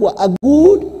umekataa kuwa a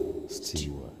good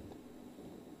steward.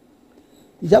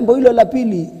 Jambo hilo la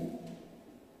pili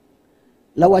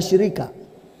la washirika.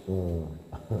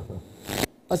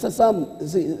 Sasa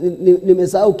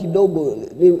nimesahau kidogo,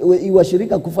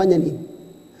 washirika kufanya nini?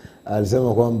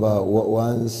 Alisema kwamba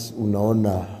once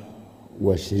unaona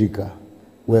washirika,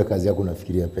 wewe kazi yako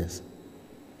unafikiria pesa.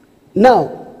 Now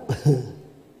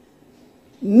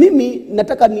mimi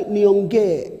nataka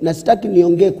niongee, na sitaki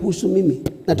niongee kuhusu mimi.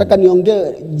 Nataka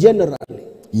niongee generally.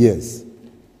 Yes.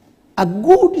 A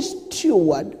good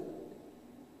steward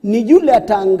ni yule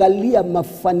ataangalia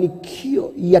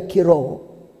mafanikio ya kiroho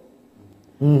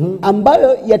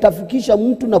ambayo yatafikisha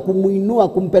mtu na kumuinua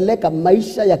kumpeleka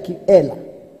maisha ya kiela.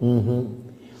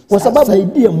 Kwa sababu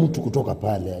saidia mtu kutoka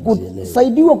pale ajielewe.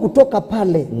 Saidiwa kutoka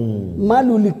pale.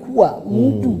 Mali ulikuwa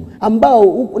mtu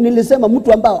ambao nilisema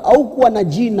mtu ambao haukuwa na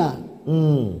jina.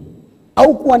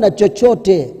 Haukuwa na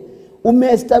chochote.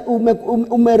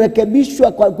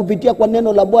 Umerekebishwa kupitia kwa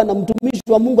neno la Bwana.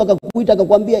 Mtumishi wa Mungu akakuita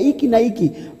akakwambia hiki na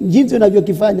hiki jinsi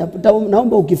unavyokifanya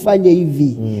naomba ukifanye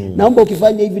hivi. Naomba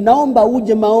ukifanye hivi. Naomba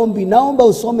uje maombi. Naomba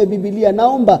usome Biblia.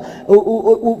 Naomba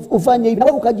ufanye hivi.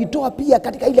 Na ukajitoa pia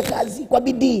katika ile kazi kwa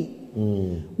bidii.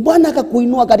 Bwana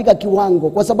akakuinua katika kiwango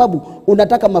kwa sababu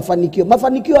unataka mafanikio.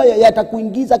 Mafanikio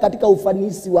yatakuingiza katika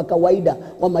ufanisi wa kawaida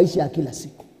wa maisha ya kila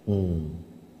siku.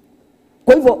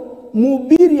 Kwa hivyo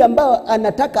mhubiri ambao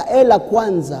anataka hela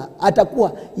kwanza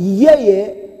atakuwa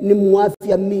yeye ni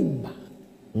muafya mimba.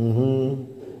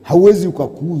 Hauwezi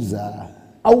ukakuza.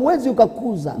 Hauwezi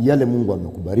ukakuza yale Mungu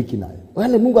amekubariki nayo.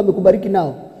 Wale Mungu amekubariki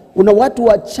nao. Una watu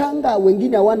wachanga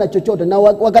wengine hawana chochote, na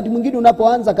wakati mwingine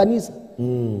unapoanza kanisa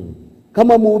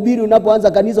kama mhubiri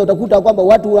unapoanza kanisa utakuta kwamba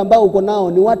watu ambao uko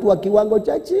nao ni watu wa kiwango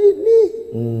cha chini.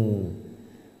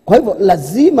 Kwa hivyo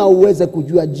lazima uweze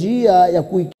kujua njia ya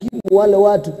kuikimu wale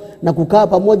watu na kukaa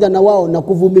pamoja na wao na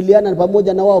kuvumiliana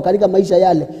pamoja na wao katika maisha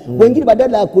yale. Wengine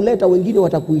badala ya kuleta wengine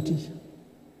watakuitisha.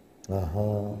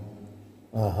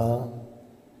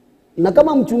 Na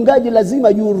kama mchungaji lazima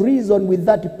you reason with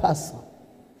that person.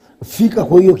 Fika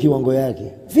kwa hiyo kiwango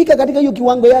yake. Fika katika hiyo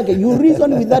kiwango yake, you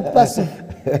reason with that person.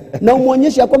 Na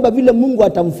umuonyesha kwamba vile Mungu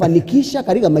atamfanikisha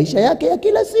katika maisha yake ya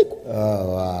kila siku.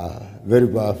 Wow. Very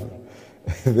powerful.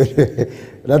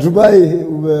 Natumai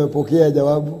umepokea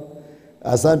jawabu.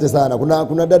 Asante sana.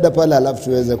 Kuna dada pale alafu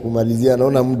tuweze kumalizia.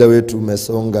 Naona muda wetu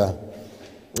umesonga.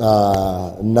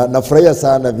 Nafurahia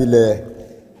sana vile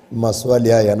maswali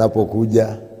haya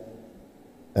yanapokuja.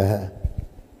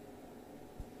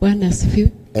 Bwana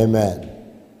asifiwe. Amen.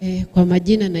 Kwa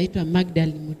majina naitwa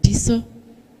Magdalene Mutiso.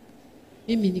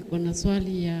 Mimi niko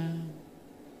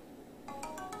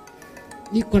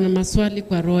na maswali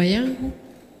kwa roho yangu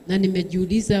na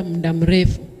nimejiuliza muda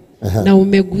mrefu. Na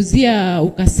umeguzia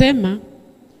ukasema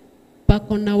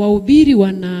pako na wahubiri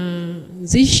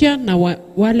wanaanzisha na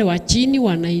wale wa chini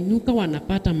wanainuka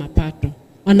wanapata mapato.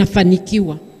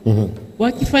 Wanafanikiwa.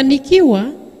 Wakifanikiwa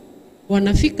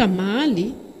wanafika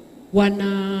mahali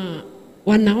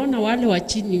wanaona wale wa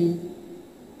chini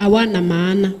hawana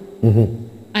maana.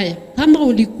 Aya, kama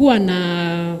ulikuwa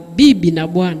na bibi na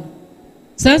bwana,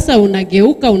 sasa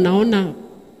unageuka unaona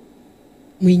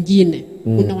mwingine,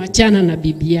 unawachana na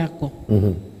bibi yako.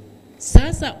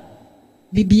 Sasa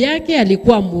bibi yake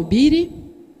alikuwa mhubiri,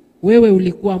 wewe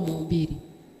ulikuwa mhubiri.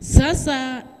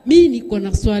 Sasa mimi niko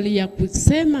na swali ya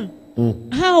kusema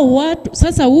hao watu,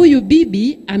 sasa huyu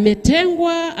bibi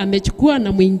ametengwa, amechukua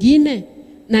na mwingine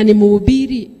na ni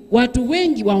mhubiri, watu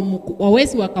wengi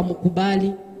wawezi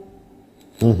wakamkubali.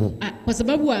 Kwa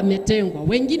sababu ametengwa.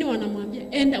 Wengine wanamwambia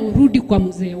enda urudi kwa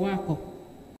mzee wako.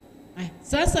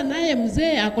 Sasa naye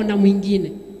mzee ako na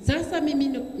mwingine. Sasa mimi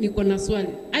niko na swali.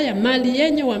 Haya mali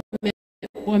yenye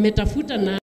wametafuta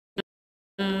na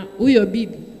huyo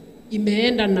bibi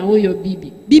imeenda na huyo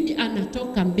bibi. Bibi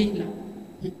anatoka mbila.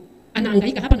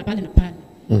 Anahangaika hapa na pale na pale.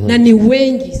 Na ni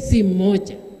wengi si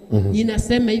mmoja.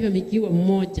 Ninasema hivyo nikiwa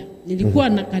mmoja. Nilikuwa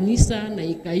na kanisa na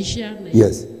ikaisha na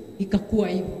ikakuwa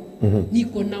hivyo.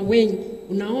 Niko na wengi.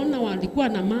 Unaona walikuwa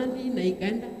na mali na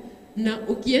ikaenda. Na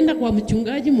ukienda kwa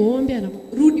mchungaji muombe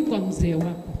anarudi kwa mzee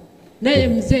wako. Naye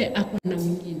mzee ako na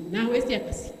mwingine. Na hawezi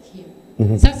akasikia.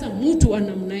 Sasa mtu wa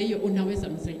namna hiyo unaweza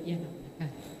msaidia namna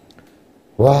gani?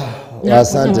 Wow,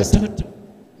 asante sana.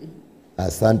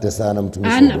 Asante sana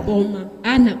mtumishi. Ana boma,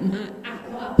 ana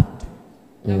ako hapo tu.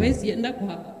 Hawezi enda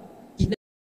kwa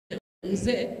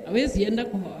mzee, hawezi enda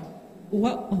kwa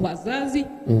wazazi,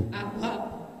 ako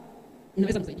hapo.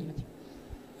 Unaweza msaidia.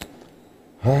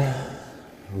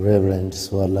 Reverend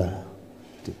swala.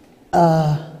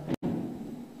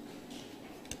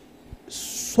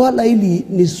 Swala hili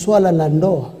ni swala la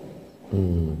ndoa.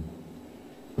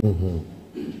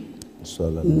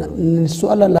 Ni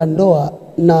swala la ndoa,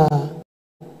 na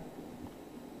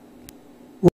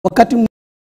wakati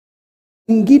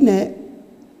mwingine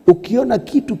ukiona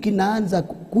kitu kinaanza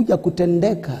kuja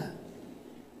kutendeka,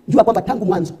 jua kwamba tangu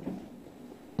mwanzo.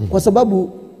 Kwa sababu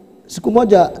siku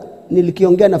moja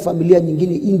nilikiongea na familia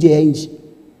nyingine nje ya nchi.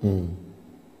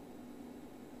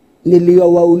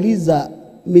 Niliwauliza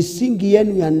misingi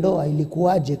yenu ya ndoa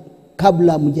ilikuwaje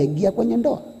kabla mjaingia kwenye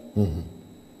ndoa.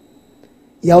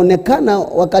 Yaonekana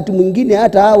wakati mwingine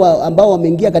hata hawa ambao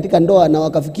wameingia katika ndoa na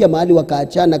wakafikia mahali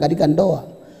wakaachana katika ndoa,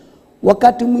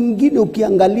 wakati mwingine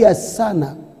ukiangalia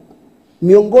sana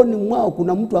miongoni mwao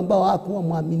kuna mtu ambao hakuwa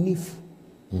mwaminifu.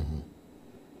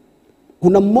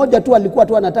 Kuna mmoja tu alikuwa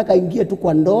tu anataka ingie tu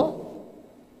kwa ndoa,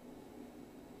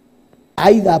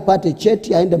 aidha apate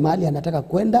cheti aende mahali anataka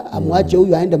kwenda, amwache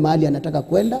huyu aende mahali anataka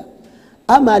kwenda,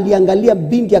 ama aliangalia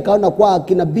binti akaona kwa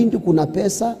kina binti kuna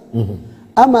pesa,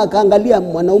 ama akaangalia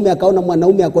mwanaume akaona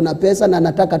mwanaume akona pesa na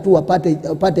anataka tu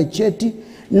apate cheti,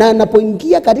 na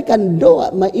anapoingia katika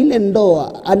ndoa, ile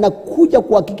ndoa anakuja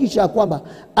kuhakikisha kwamba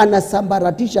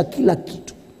anasambaratisha kila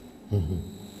kitu.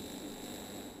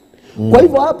 Kwa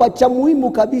hivyo hapa cha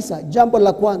muhimu kabisa, jambo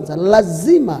la kwanza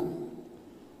lazima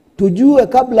tujue,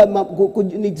 kabla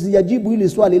nisijajibu hili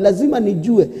swali, lazima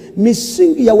nijue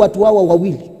misingi ya watu hawa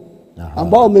wawili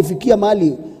ambao wamefikia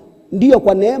mahali. Ndio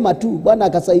kwa neema tu, Bwana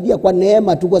akasaidia kwa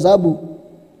neema tu, kwa sababu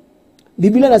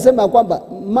Biblia inasema kwamba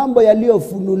mambo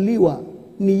yaliyofunuliwa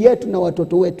ni yetu na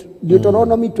watoto wetu.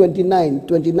 Deuteronomy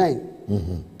 29.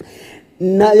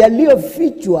 Na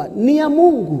yaliyofichwa ni ya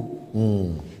Mungu.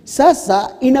 Sasa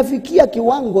inafikia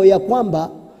kiwango ya kwamba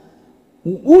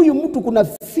huyu mtu kuna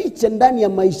fiche ndani ya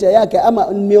maisha yake,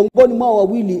 ama miongoni mwao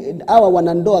wawili hawa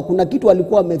wanandoa kuna kitu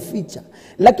walikuwa wameficha,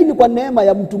 lakini kwa neema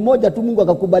ya mtu mmoja tu Mungu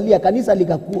akakubalia, kanisa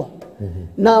likakua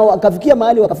na wakafikia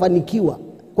mahali wakafanikiwa.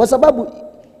 Kwa sababu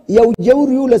ya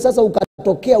ujeuri ule sasa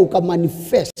ukatokea,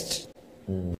 ukamanifest,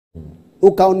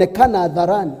 ukaonekana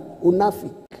hadharani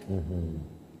unafiki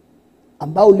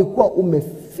ambao ulikuwa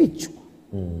umefichwa.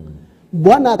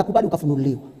 Bwana akakubali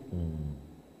ukafunuliwa.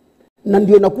 Na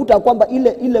ndio nakuta kwamba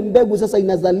ile mbegu sasa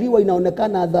inazaliwa,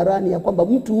 inaonekana hadharani ya kwamba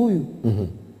mtu huyu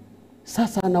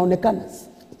sasa anaonekana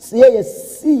yeye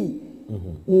si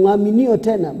mwaminio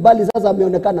tena, bali sasa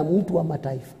ameonekana mtu wa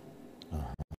mataifa.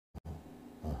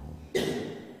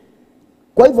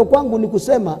 Kwa hivyo kwangu ni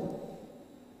kusema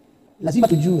lazima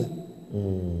tujue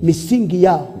misingi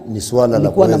yao ni swala la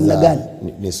kuwa namna gani.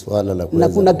 Ni swala la kuweza.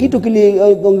 Na kuna kitu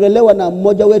kiliongelewa na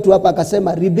mmoja wetu hapa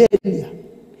akasema rebellion.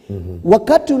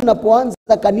 Wakati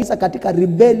unapoanza kanisa katika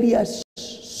rebellious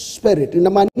spirit,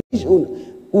 inamaanisha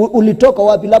ulitoka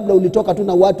wapi? Labda ulitoka tu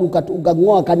na watu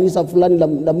ukangoa kanisa fulani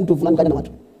la mtu fulani kana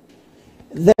watu.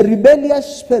 The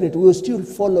rebellious spirit will still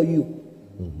follow you.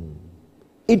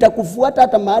 Itakufuata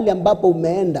hata mahali ambapo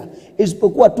umeenda,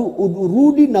 isipokuwa tu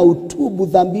urudi na utubu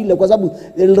dhambi ile, kwa sababu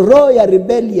roho ya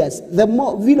rebellious the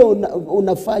more vile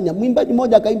unafanya. Mwimbaji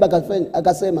mmoja akaimba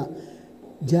akasema,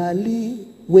 jali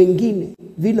wengine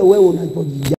vile wewe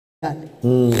unapojijali.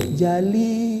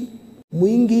 Jali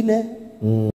mwingine,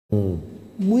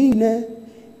 mwingine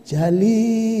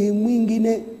jali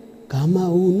mwingine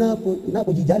kama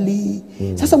unapojijali.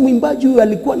 Sasa mwimbaji huyu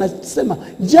alikuwa anasema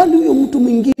jali huyo mtu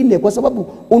mwingine, kwa sababu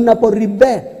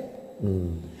unaporebel,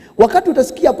 wakati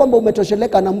utasikia kwamba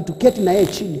umetosheleka na mtu, keti na yeye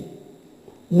chini,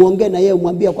 muongee na yeye,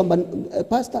 umwambie kwamba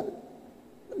pastor,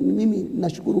 mimi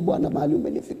nashukuru Bwana mahali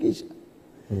umenifikisha,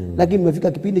 lakini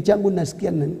nimefika kipindi changu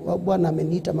nasikia Bwana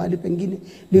ameniita mahali pengine,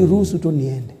 niruhusu tu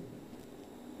niende.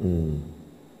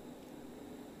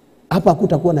 Hapa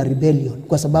hakutakuwa na rebellion,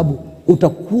 kwa sababu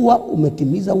utakuwa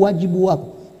umetimiza wajibu wako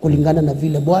kulingana na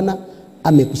vile Bwana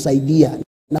amekusaidia,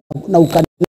 na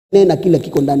ukanena kile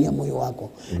kiko ndani ya moyo wako.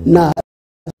 Na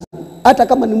hata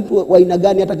kama ni mtu wa aina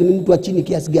gani, hata ni mtu wa chini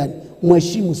kiasi gani,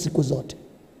 mheshimu siku zote.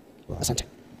 Asante.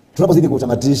 Tunapozidi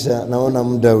kutamatisha, naona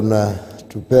muda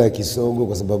unatupea kisogo,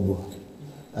 kwa sababu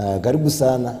karibu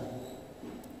sana.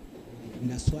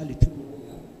 Na swali tu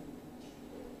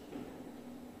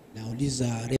nauliza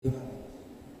Rhema,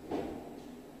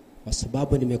 kwa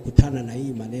sababu nimekutana na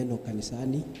hii maneno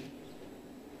kanisani.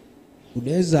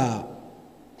 Unaweza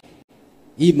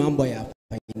hii mambo ya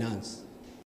finance,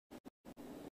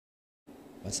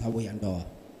 kwa sababu ya ndoa,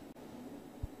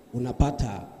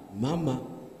 unapata mama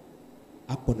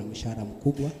ako na mshahara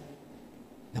mkubwa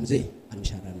na mzee ana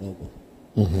mshahara ndogo.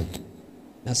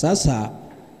 Na sasa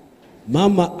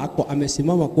mama ako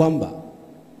amesimama kwamba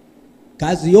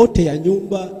kazi yote ya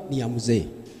nyumba ni ya mzee.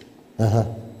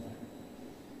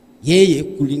 Yeye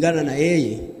kulingana na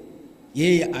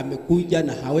yeye amekuja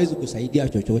na hawezi kusaidia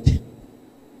chochote.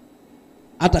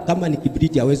 Hata kama ni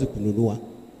kibriti hawezi kununua.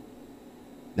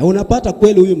 Na unapata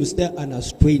kweli huyu mzee ana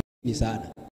strain sana.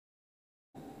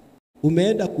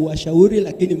 Umeenda kuwashauri,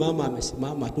 lakini mama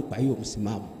amesimama tu kwa hiyo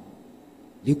msimamo.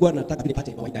 Nilikuwa nataka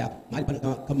nipate mawaidha yako. Mahali pale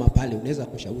kama pale unaweza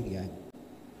kushauri yani.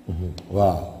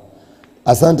 Wow.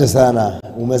 Asante sana.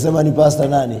 Umesema ni pastor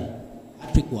nani?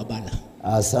 Patrick Wabala.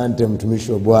 Asante,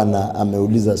 mtumishi wa Bwana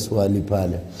ameuliza swali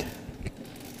pale.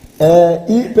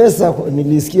 Hii pesa,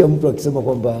 nilisikia mtu akisema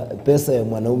kwamba pesa ya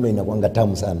mwanaume inakuanga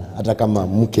tamu sana, hata kama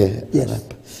mke. Yes.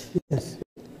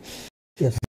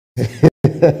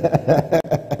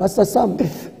 Pastor Sam,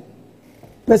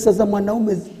 pesa za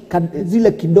mwanaume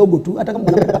zile kidogo tu, hata kama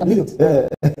mwanaume milioni.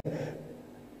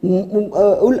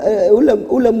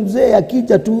 Ule mzee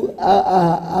akija tu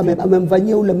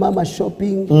amemfanyia ule mama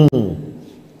shopping,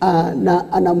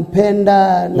 na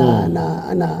anampenda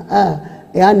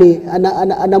yani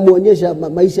anamuonyesha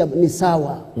maisha ni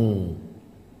sawa.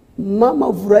 Mama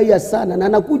ufurahia sana, na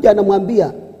anakuja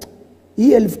anamwambia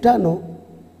hii 1500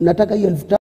 nataka hii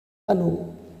 1500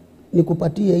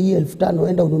 nikupatie, hii 1500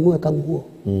 enda ununue kanguo.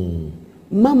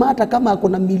 Mama hata kama ako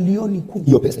na milioni 10,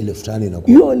 hiyo pesa ile 1500 inakuwa,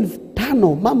 hiyo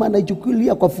 1500 mama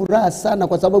anaichukulia kwa furaha sana,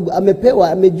 kwa sababu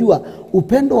amepewa, amejua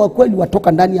upendo wa kweli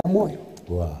watoka ndani ya moyo.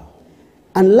 Wow.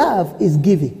 And love is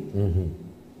giving.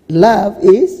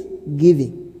 Love is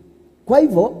giving. Kwa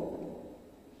hivyo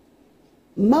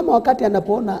mama wakati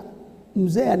anapoona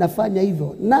mzee anafanya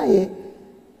hivyo, naye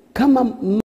kama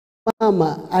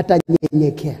mama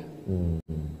atanyenyekea.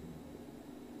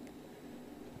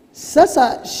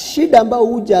 Sasa shida ambayo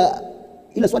huja,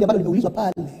 ile swali ambalo limeulizwa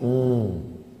pale,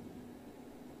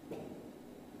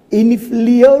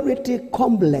 inferiority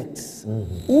complex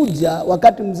huja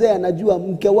wakati mzee anajua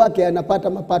mke wake anapata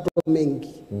mapato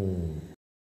mengi.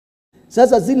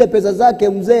 Sasa zile pesa zake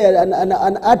mzee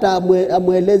hata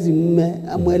amuelezi mume,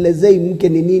 amuelezei mke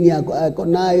ni nini ako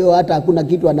nayo, hata hakuna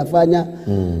kitu anafanya.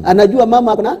 Anajua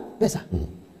mama ako na pesa.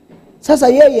 Sasa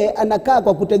yeye anakaa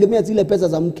kwa kutegemea zile pesa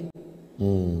za mke.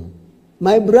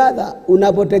 My brother,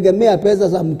 unapotegemea pesa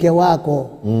za mke wako,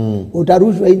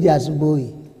 utarushwa nje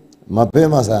asubuhi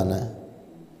mapema sana.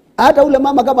 Hata ule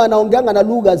mama kama anaongeanga na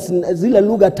lugha, zile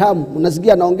lugha tamu,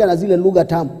 unasikia anaongea na zile lugha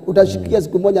tamu, utashikia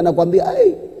siku moja anakuambia,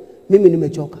 "Hey, mimi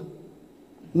nimechoka.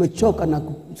 Nimechoka na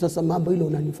sasa mambo ile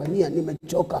unanifanyia,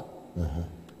 nimechoka."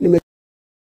 Nimechoka.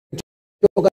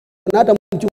 Na hata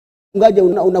mchungaji,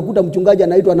 unakuta mchungaji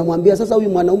anaitwa anamwambia, "Sasa huyu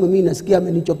mwanaume mimi nasikia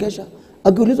amenichokesha."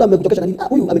 Akiulizwa amekuchokesha nini?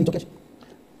 Huyu amenichokesha.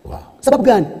 Wow. Sababu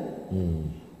gani?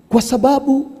 Kwa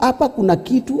sababu hapa kuna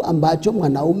kitu ambacho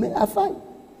mwanaume afanye.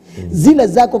 Zile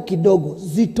zako kidogo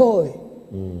zitoe.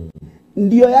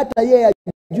 Ndio hata yeye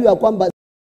ajue kwamba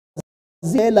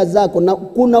zile hela zako, na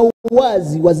kuna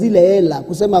uwazi wa zile hela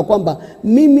kusema kwamba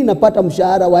mimi napata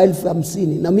mshahara wa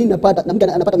 50,000 na mimi napata, na mimi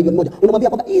anapata milioni 1. Unamwambia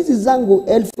kwamba hizi zangu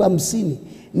 50,000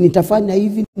 nitafanya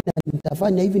hivi na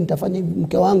nitafanya hivi, nitafanya hivi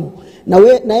mke wangu,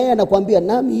 na yeye anakuambia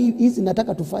nami hizi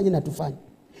nataka tufanye na tufanye.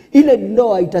 Ile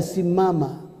ndoa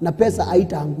itasimama na pesa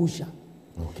haitaangusha.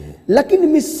 Okay. Lakini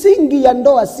misingi ya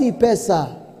ndoa si pesa.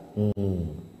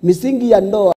 Misingi ya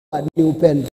ndoa ni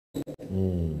upendo.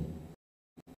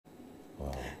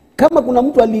 Kama kuna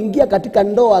mtu aliingia katika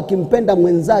ndoa akimpenda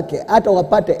mwenzake, hata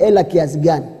wapate hela kiasi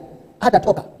gani, hata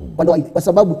toka kwa ndoa, kwa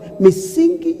sababu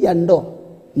misingi ya ndoa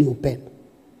ni upendo.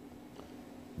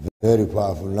 Very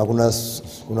powerful.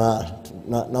 Na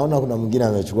naona kuna mwingine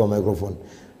amechukua microphone.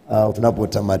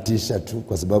 Tunapotamatisha tu,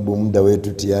 kwa sababu muda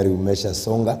wetu tayari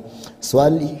umeshasonga.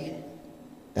 Swali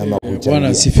ama kuchangia? Bwana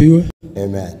asifiwe.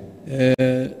 Amen.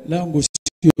 Langu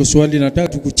sio swali, nataka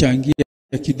tukuchangia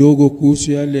kidogo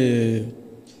kuhusu yale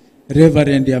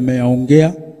Reverend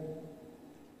ameongea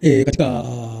katika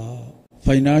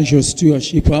financial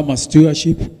stewardship ama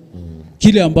stewardship.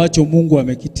 Kile ambacho Mungu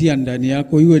amekitia ndani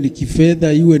yako, iwe ni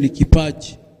kifedha, iwe ni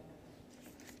kipaji.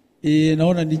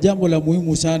 Naona ni jambo la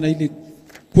muhimu sana ili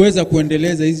kuweza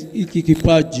kuendeleza hiki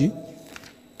kipaji.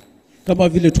 Kama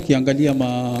vile tukiangalia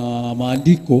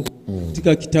maandiko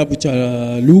katika kitabu cha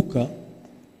Luka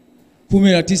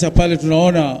 19 pale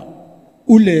tunaona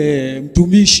ule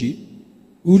mtumishi,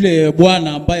 ule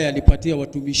bwana ambaye alipatia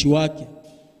watumishi wake,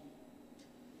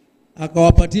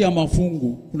 akawapatia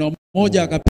mafungu. Kuna mmoja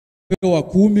akapewa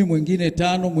 10, mwingine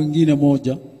 5, mwingine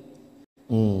 1.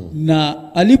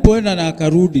 Na alipoenda na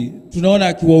akarudi, tunaona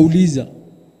akiwauliza,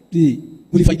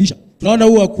 ulifaidisha? Tunaona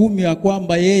huwa 10 ya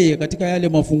kwamba yeye katika yale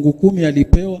mafungu 10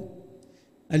 alipewa,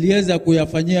 aliweza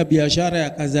kuyafanyia biashara,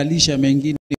 yakazalisha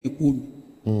mengine 10.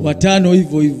 Watano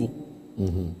hivyo hivyo.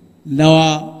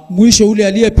 Na mwisho ule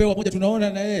aliyepewa 1, tunaona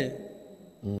na yeye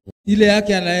ile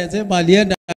yake anasema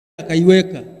alienda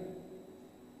akaiweka,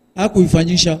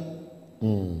 hakuifanyisha.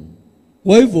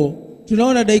 Kwa hivyo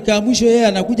tunaona dakika ya mwisho yeye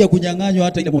anakuja kunyang'anywa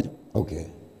hata ile 1. Okay.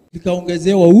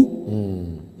 Likaongezewa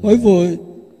Kwa hivyo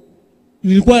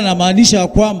nilikuwa namaanisha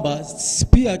kwamba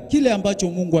pia kile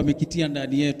ambacho Mungu amekitia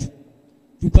ndani yetu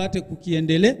tupate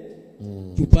kukiendelea,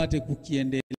 tupate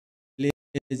kukiendeleza.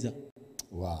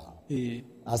 Wow.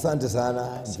 Asante sana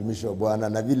mtumishi wa Bwana.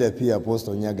 Na vile pia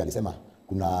Apostle Nyaga alisema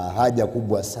kuna haja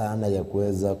kubwa sana ya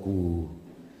kuweza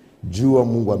kujua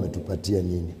Mungu ametupatia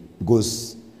nini.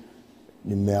 Because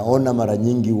nimeona mara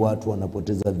nyingi watu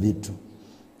wanapoteza vitu,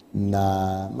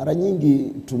 na mara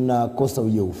nyingi tunakosa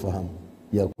hiyo ufahamu.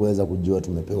 ya kuweza kujua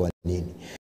tumepewa nini.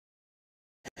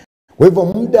 Kwa hivyo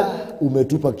muda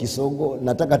umetupa kisogo,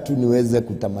 nataka tu niweze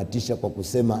kutamatisha kwa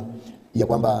kusema ya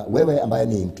kwamba wewe ambaye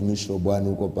ni mtumishi wa Bwana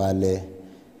uko pale,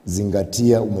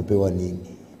 zingatia umepewa nini.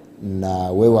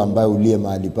 Na wewe ambaye uliye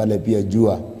mahali pale pia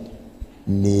jua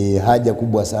ni haja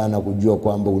kubwa sana kujua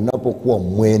kwamba unapokuwa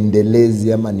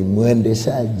mwendelezi ama ni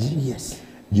mwendeshaji, Yes.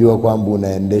 jua kwamba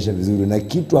unaendesha vizuri, na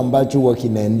kitu ambacho huwa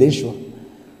kinaendeshwa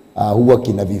huwa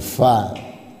kina vifaa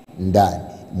ndani.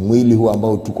 Mwili huu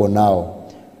ambao tuko nao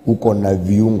uko na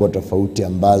viungo tofauti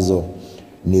ambazo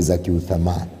ni za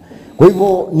kiuthamani. Kwa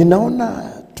hivyo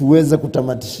ninaona tuweze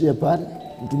kutamatishia pale,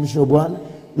 mtumishi wa Bwana,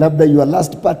 labda your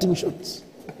last parting shots.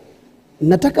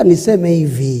 Nataka niseme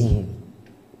hivi.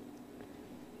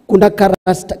 Kuna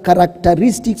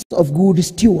characteristics of good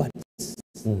stewards.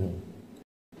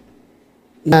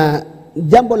 Na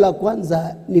jambo la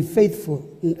kwanza ni faithful.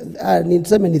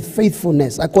 Niseme ni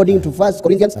faithfulness according to 1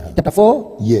 Corinthians chapter 4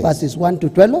 Yes. verses 1 to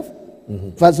 12.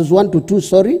 Verses 1 to 2,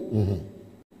 sorry.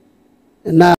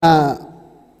 Na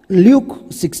Luke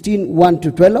 16, 1 to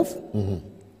 12.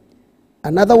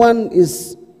 Another one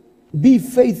is be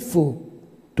faithful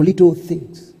to little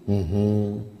things.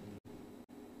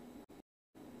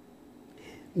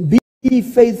 Be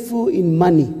faithful in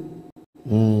money.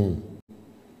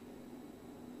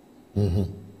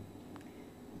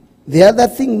 The other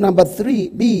thing, number 3,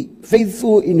 be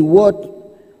faithful in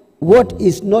what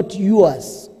is not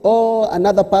yours or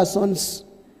another person's.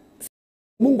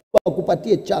 Mungu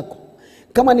akupatie chako.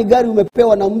 Kama ni gari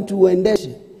umepewa na mtu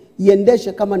uendeshe,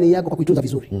 iendeshe kama ni yako kwa kuitunza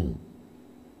vizuri.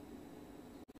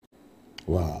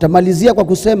 Wow. Tamalizia kwa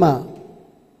kusema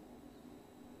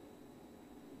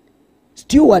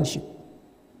stewardship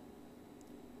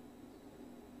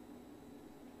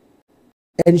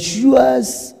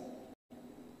ensures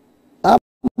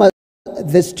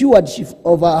the stewardship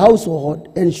of a household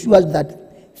ensures that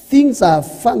things are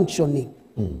functioning.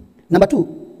 Number 2,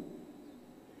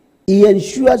 it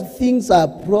ensures things are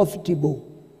profitable.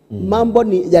 Mambo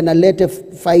ni yanalete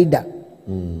faida.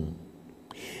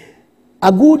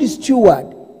 A good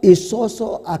steward is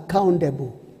also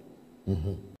accountable.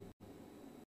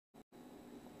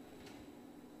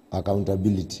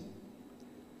 Accountability.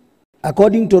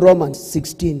 According to Romans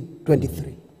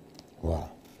 16:23. Wow.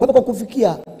 Kwa hivyo kwa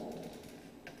kufikia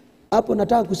hapo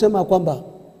nataka kusema kwamba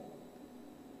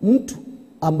mtu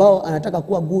ambao anataka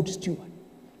kuwa good steward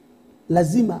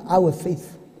lazima awe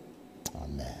faithful.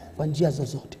 Amen. Kwa njia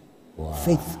zozote. Wow.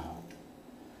 Faithful.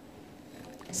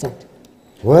 Asante.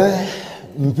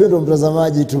 Mpendwa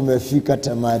mtazamaji, tumefika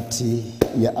tamati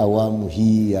ya awamu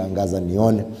hii ya Angaza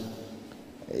Nione.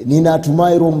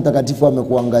 Ninatumai Roho Mtakatifu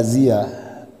amekuangazia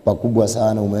pakubwa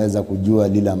sana, umeweza kujua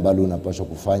lile ambalo unapaswa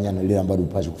kufanya na lile ambalo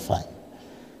unapaswa kufanya.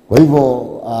 Kwa hivyo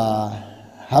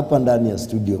hapa ndani ya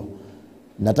studio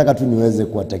nataka tu niweze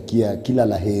kuwatakia kila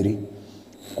laheri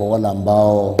kwa wale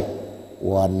ambao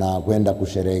wanakwenda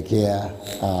kusherehekea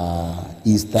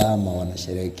Easter ama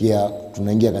wanasherehekea.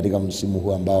 Tunaingia katika msimu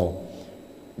huu ambao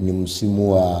ni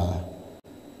msimu wa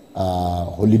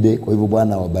holiday. Kwa hivyo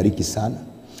Bwana wabariki sana.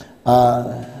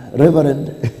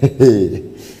 Reverend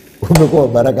umekuwa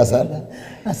baraka sana.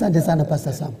 Asante sana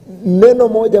Pastor Sam. Neno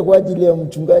moja kwa ajili ya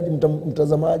mchungaji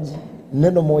mtazamaji,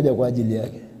 neno moja kwa ajili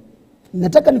yake.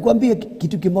 Nataka nikwambie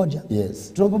kitu kimoja.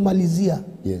 Yes. Tunapomalizia.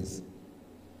 Yes.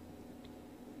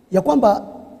 Ya kwamba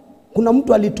kuna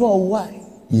mtu alitoa uhai.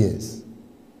 Yes.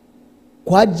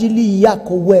 Kwa ajili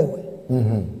yako wewe.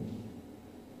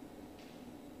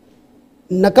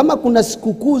 Na kama kuna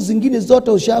sikukuu zingine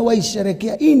zote ushawahi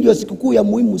sherekea, hii ndio sikukuu ya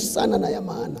muhimu sana na ya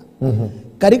maana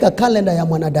katika kalenda ya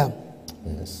mwanadamu.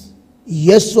 Yes.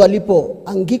 Yesu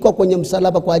alipoangikwa kwenye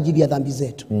msalaba kwa ajili ya dhambi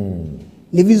zetu.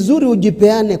 Ni vizuri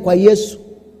ujipeane kwa Yesu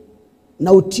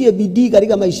na utie bidii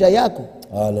katika maisha yako.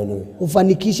 Hallelujah.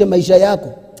 Ufanikishe maisha yako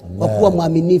kwa kuwa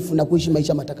mwaminifu na kuishi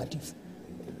maisha matakatifu.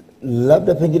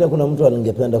 Labda pengine kuna mtu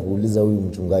angependa kuuliza huyu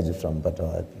mchungaji tutampata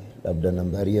wapi? Labda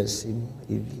nambari ya simu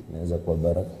hivi inaweza kuwa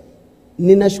baraka.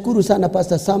 Ninashukuru sana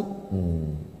Pastor Sam.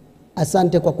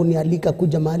 Asante kwa kunialika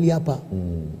kuja mahali hapa.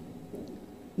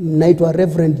 Naitwa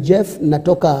Reverend Jeff,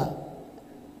 natoka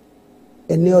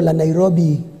eneo la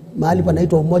Nairobi, mahali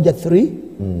panaitwa Umoja 3.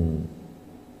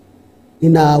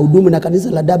 Nina hudumu na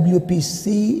kanisa la WPC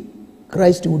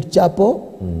Christwood Chapel.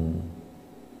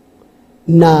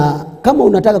 Na kama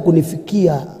unataka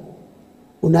kunifikia,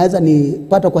 unaweza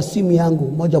nipata kwa simu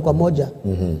yangu moja kwa moja.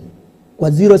 Kwa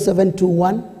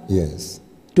 0721 Yes.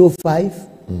 25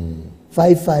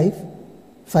 55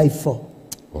 54.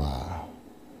 Wow.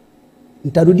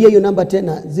 Nitarudia hiyo namba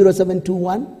tena,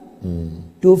 0721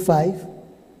 25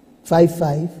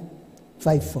 55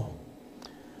 54.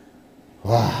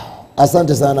 Wow.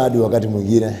 Asante sana, hadi wakati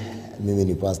mwingine. Mimi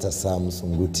ni Pastor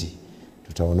SAMSON.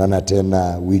 Tutaonana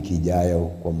tena wiki ijayo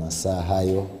kwa masaa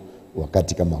hayo,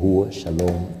 wakati kama huo.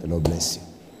 Shalom. The Lord bless you.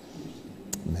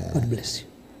 Amen. God bless you.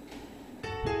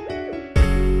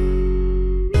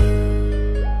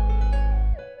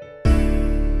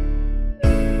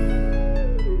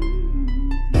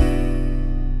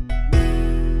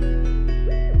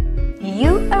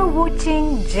 You are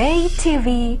watching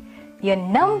JTV, your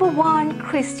 #1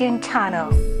 Christian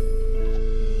channel.